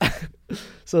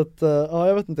 Så att,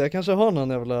 jag vet inte, jag kanske har någon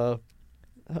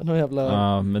jävla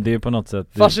ja, men det är på något sätt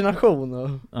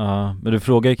fascination. Ja, men du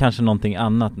frågar ju kanske någonting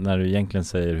annat när du egentligen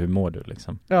säger hur mår du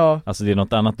liksom. Ja. Alltså det är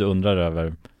något annat du undrar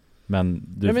över. Men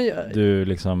du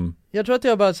liksom, jag tror att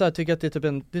jag bara så här tycker att det är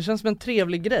typ det känns som en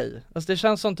trevlig grej. Alltså det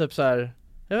känns som typ så här,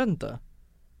 jag vet inte.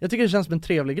 Jag tycker det känns som en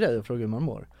trevlig grej att fråga hur man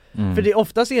mår. För det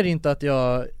oftast är det inte att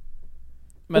jag,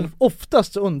 men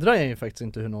oftast så undrar jag ju faktiskt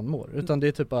inte hur någon mår, utan det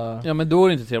är typ bara, ja, men då är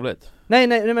det inte trevligt.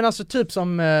 Nej men alltså typ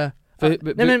som nej,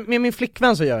 men med min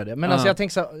flickvän så gör jag det. Men alltså jag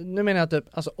tänker så, nu menar jag typ,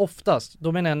 alltså oftast,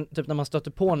 då menar jag typ när man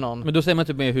stöter på någon. Men då säger man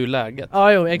typ med hur läget.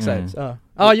 Ja, jo, exakt.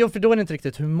 Jo, för då är det inte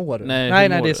riktigt hur mår du. Nej,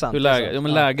 det är sant. Hur läget, ja,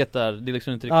 men läget där, det är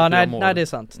liksom inte riktigt hur nej, det är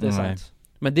sant, det är sant.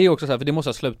 Men det är också så här, för det måste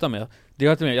jag sluta med. Det har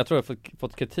jag tror jag har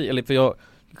fått kritik, eller för jag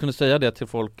kunde säga det till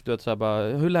folk, du vet så här bara,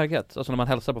 hur är läget? Alltså när man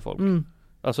hälsar på folk.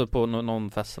 Alltså på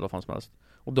någon fest eller vad fan som helst.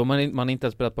 Och då man är inte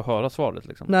ens beredd på att höra svaret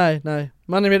liksom. Nej.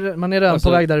 Man är redan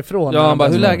på väg därifrån. Ja, man bara,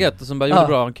 hur läget? Och så bara, jo,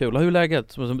 bra, kul. Hur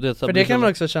läget? För det kan man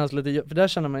också kännas lite, för där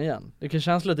känner man igen. Det kan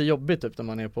kännas lite jobbigt typ när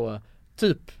man är på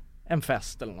typ en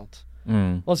fest eller något.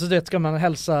 Och så ska man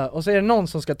hälsa, och så är det någon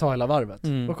som ska ta hela varvet.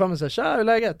 Och kommer säga, tja, hur är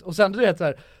läget? Och sen du vet så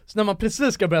här, så när man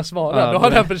precis ska börja svara, då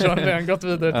har den personen redan gått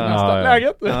vidare till nästa.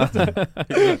 Läget?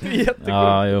 Det är jättekul.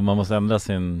 Ja, jo, man måste ändra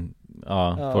sin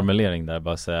formulering där,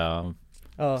 bara säga,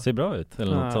 ser bra ut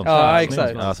eller något sånt. Ja,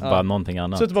 exakt. Alltså bara någonting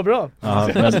annat. Så det var bra. Ja,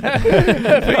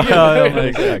 men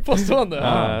exakt. Påstående.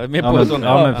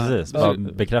 Men precis. Bara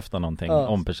bekräfta någonting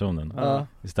om personen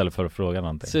istället för att fråga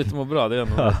någonting. Ser ut att må bra, det är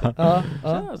ändå.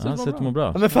 Ser ut att må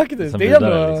bra. Ja, men faktiskt, det är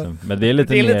ändå liksom. Men det är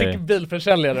lite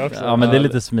bilförsäljare också. Ja, men det är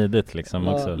lite smidigt liksom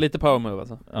också. Lite power move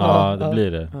alltså. Ja, det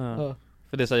blir det.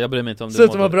 För det är så jag bryr mig inte om det. Ser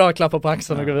ut att må bra, klappa på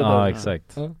axeln och gå vidare. Ja,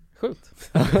 exakt.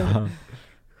 Sjukt.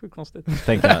 Sjukt konstigt.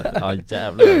 Tänker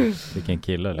jävlar, vilken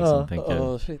kille liksom,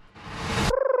 tänker. Shit.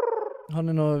 Har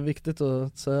ni något viktigt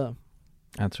att säga?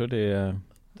 Jag tror det är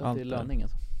allt i löning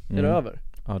alltså. Är det över?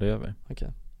 Ja, det är över. Okej.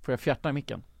 Får jag fjärta i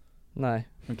micken? Nej.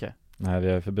 Okej. Nej,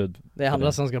 vi har förbud. Det är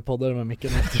andra som ska podda med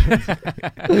micken.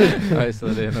 Nej, så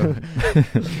det är nog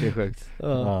det är sjukt.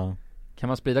 Ja. Kan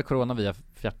man sprida corona via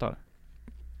fjärtar?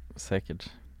 Säkert.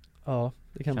 Ja,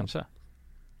 det kan kanske. Man.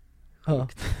 Ja.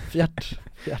 Fjärt.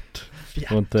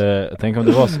 Och inte, tänk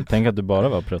att du bara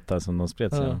var pruttar som de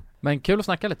spred sig. Men kul att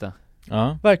snacka lite.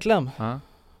 Ja. Verkligen.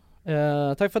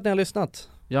 Tack för att ni har lyssnat.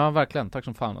 Ja, verkligen. Tack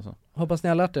som fan alltså. Hoppas ni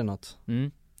har lärt er något.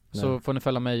 Så får ni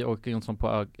följa mig och Jonsson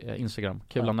på Instagram.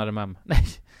 Kulan Nej.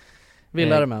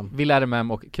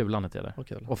 Vill-RMM och Kulan heter det.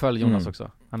 Och följ Jonas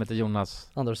också. Han heter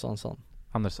Jonas Andersson.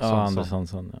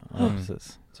 Andersson. Ja,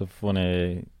 precis. Så får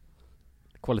ni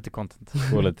quality content.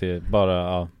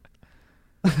 Bara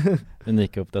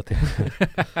unika uppdateringar.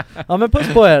 Ja, men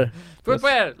puss på er. Puss på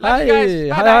er. Hej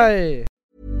guys. Hej.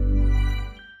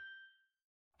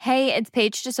 Hey, it's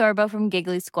Paige DeSorbo from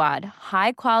Giggly Squad.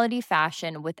 High quality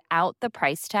fashion without the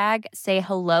price tag. Say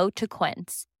hello to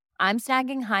Quince. I'm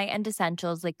snagging high-end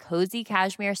essentials like cozy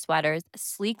cashmere sweaters,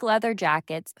 sleek leather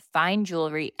jackets, fine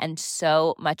jewelry, and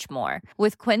so much more.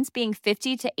 With Quince being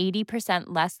 50 to 80%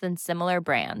 less than similar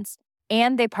brands.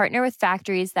 And they partner with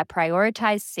factories that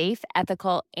prioritize safe,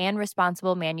 ethical, and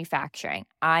responsible manufacturing.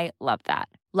 I love that.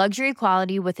 Luxury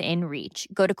quality within reach.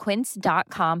 Go to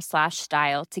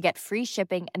quince.com/style to get free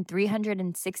shipping and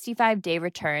 365-day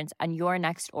returns on your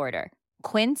next order.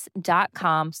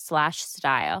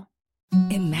 quince.com/style.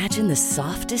 Imagine the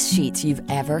softest sheets you've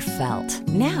ever felt.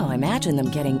 Now imagine them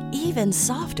getting even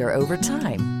softer over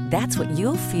time. That's what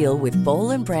you'll feel with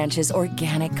Boll & Branch's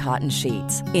organic cotton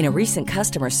sheets. In a recent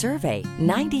customer survey,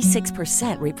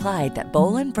 96% replied that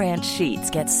Boll & Branch sheets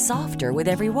get softer with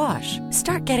every wash.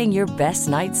 Start getting your best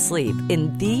night's sleep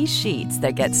in these sheets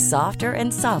that get softer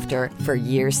and softer for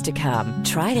years to come.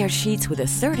 Try their sheets with a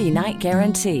 30-night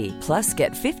guarantee. Plus,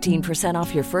 get 15%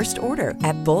 off your first order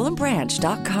at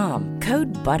bollandbranch.com.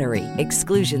 Code BUTTERY.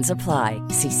 Exclusions apply.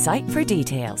 See site for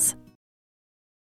details.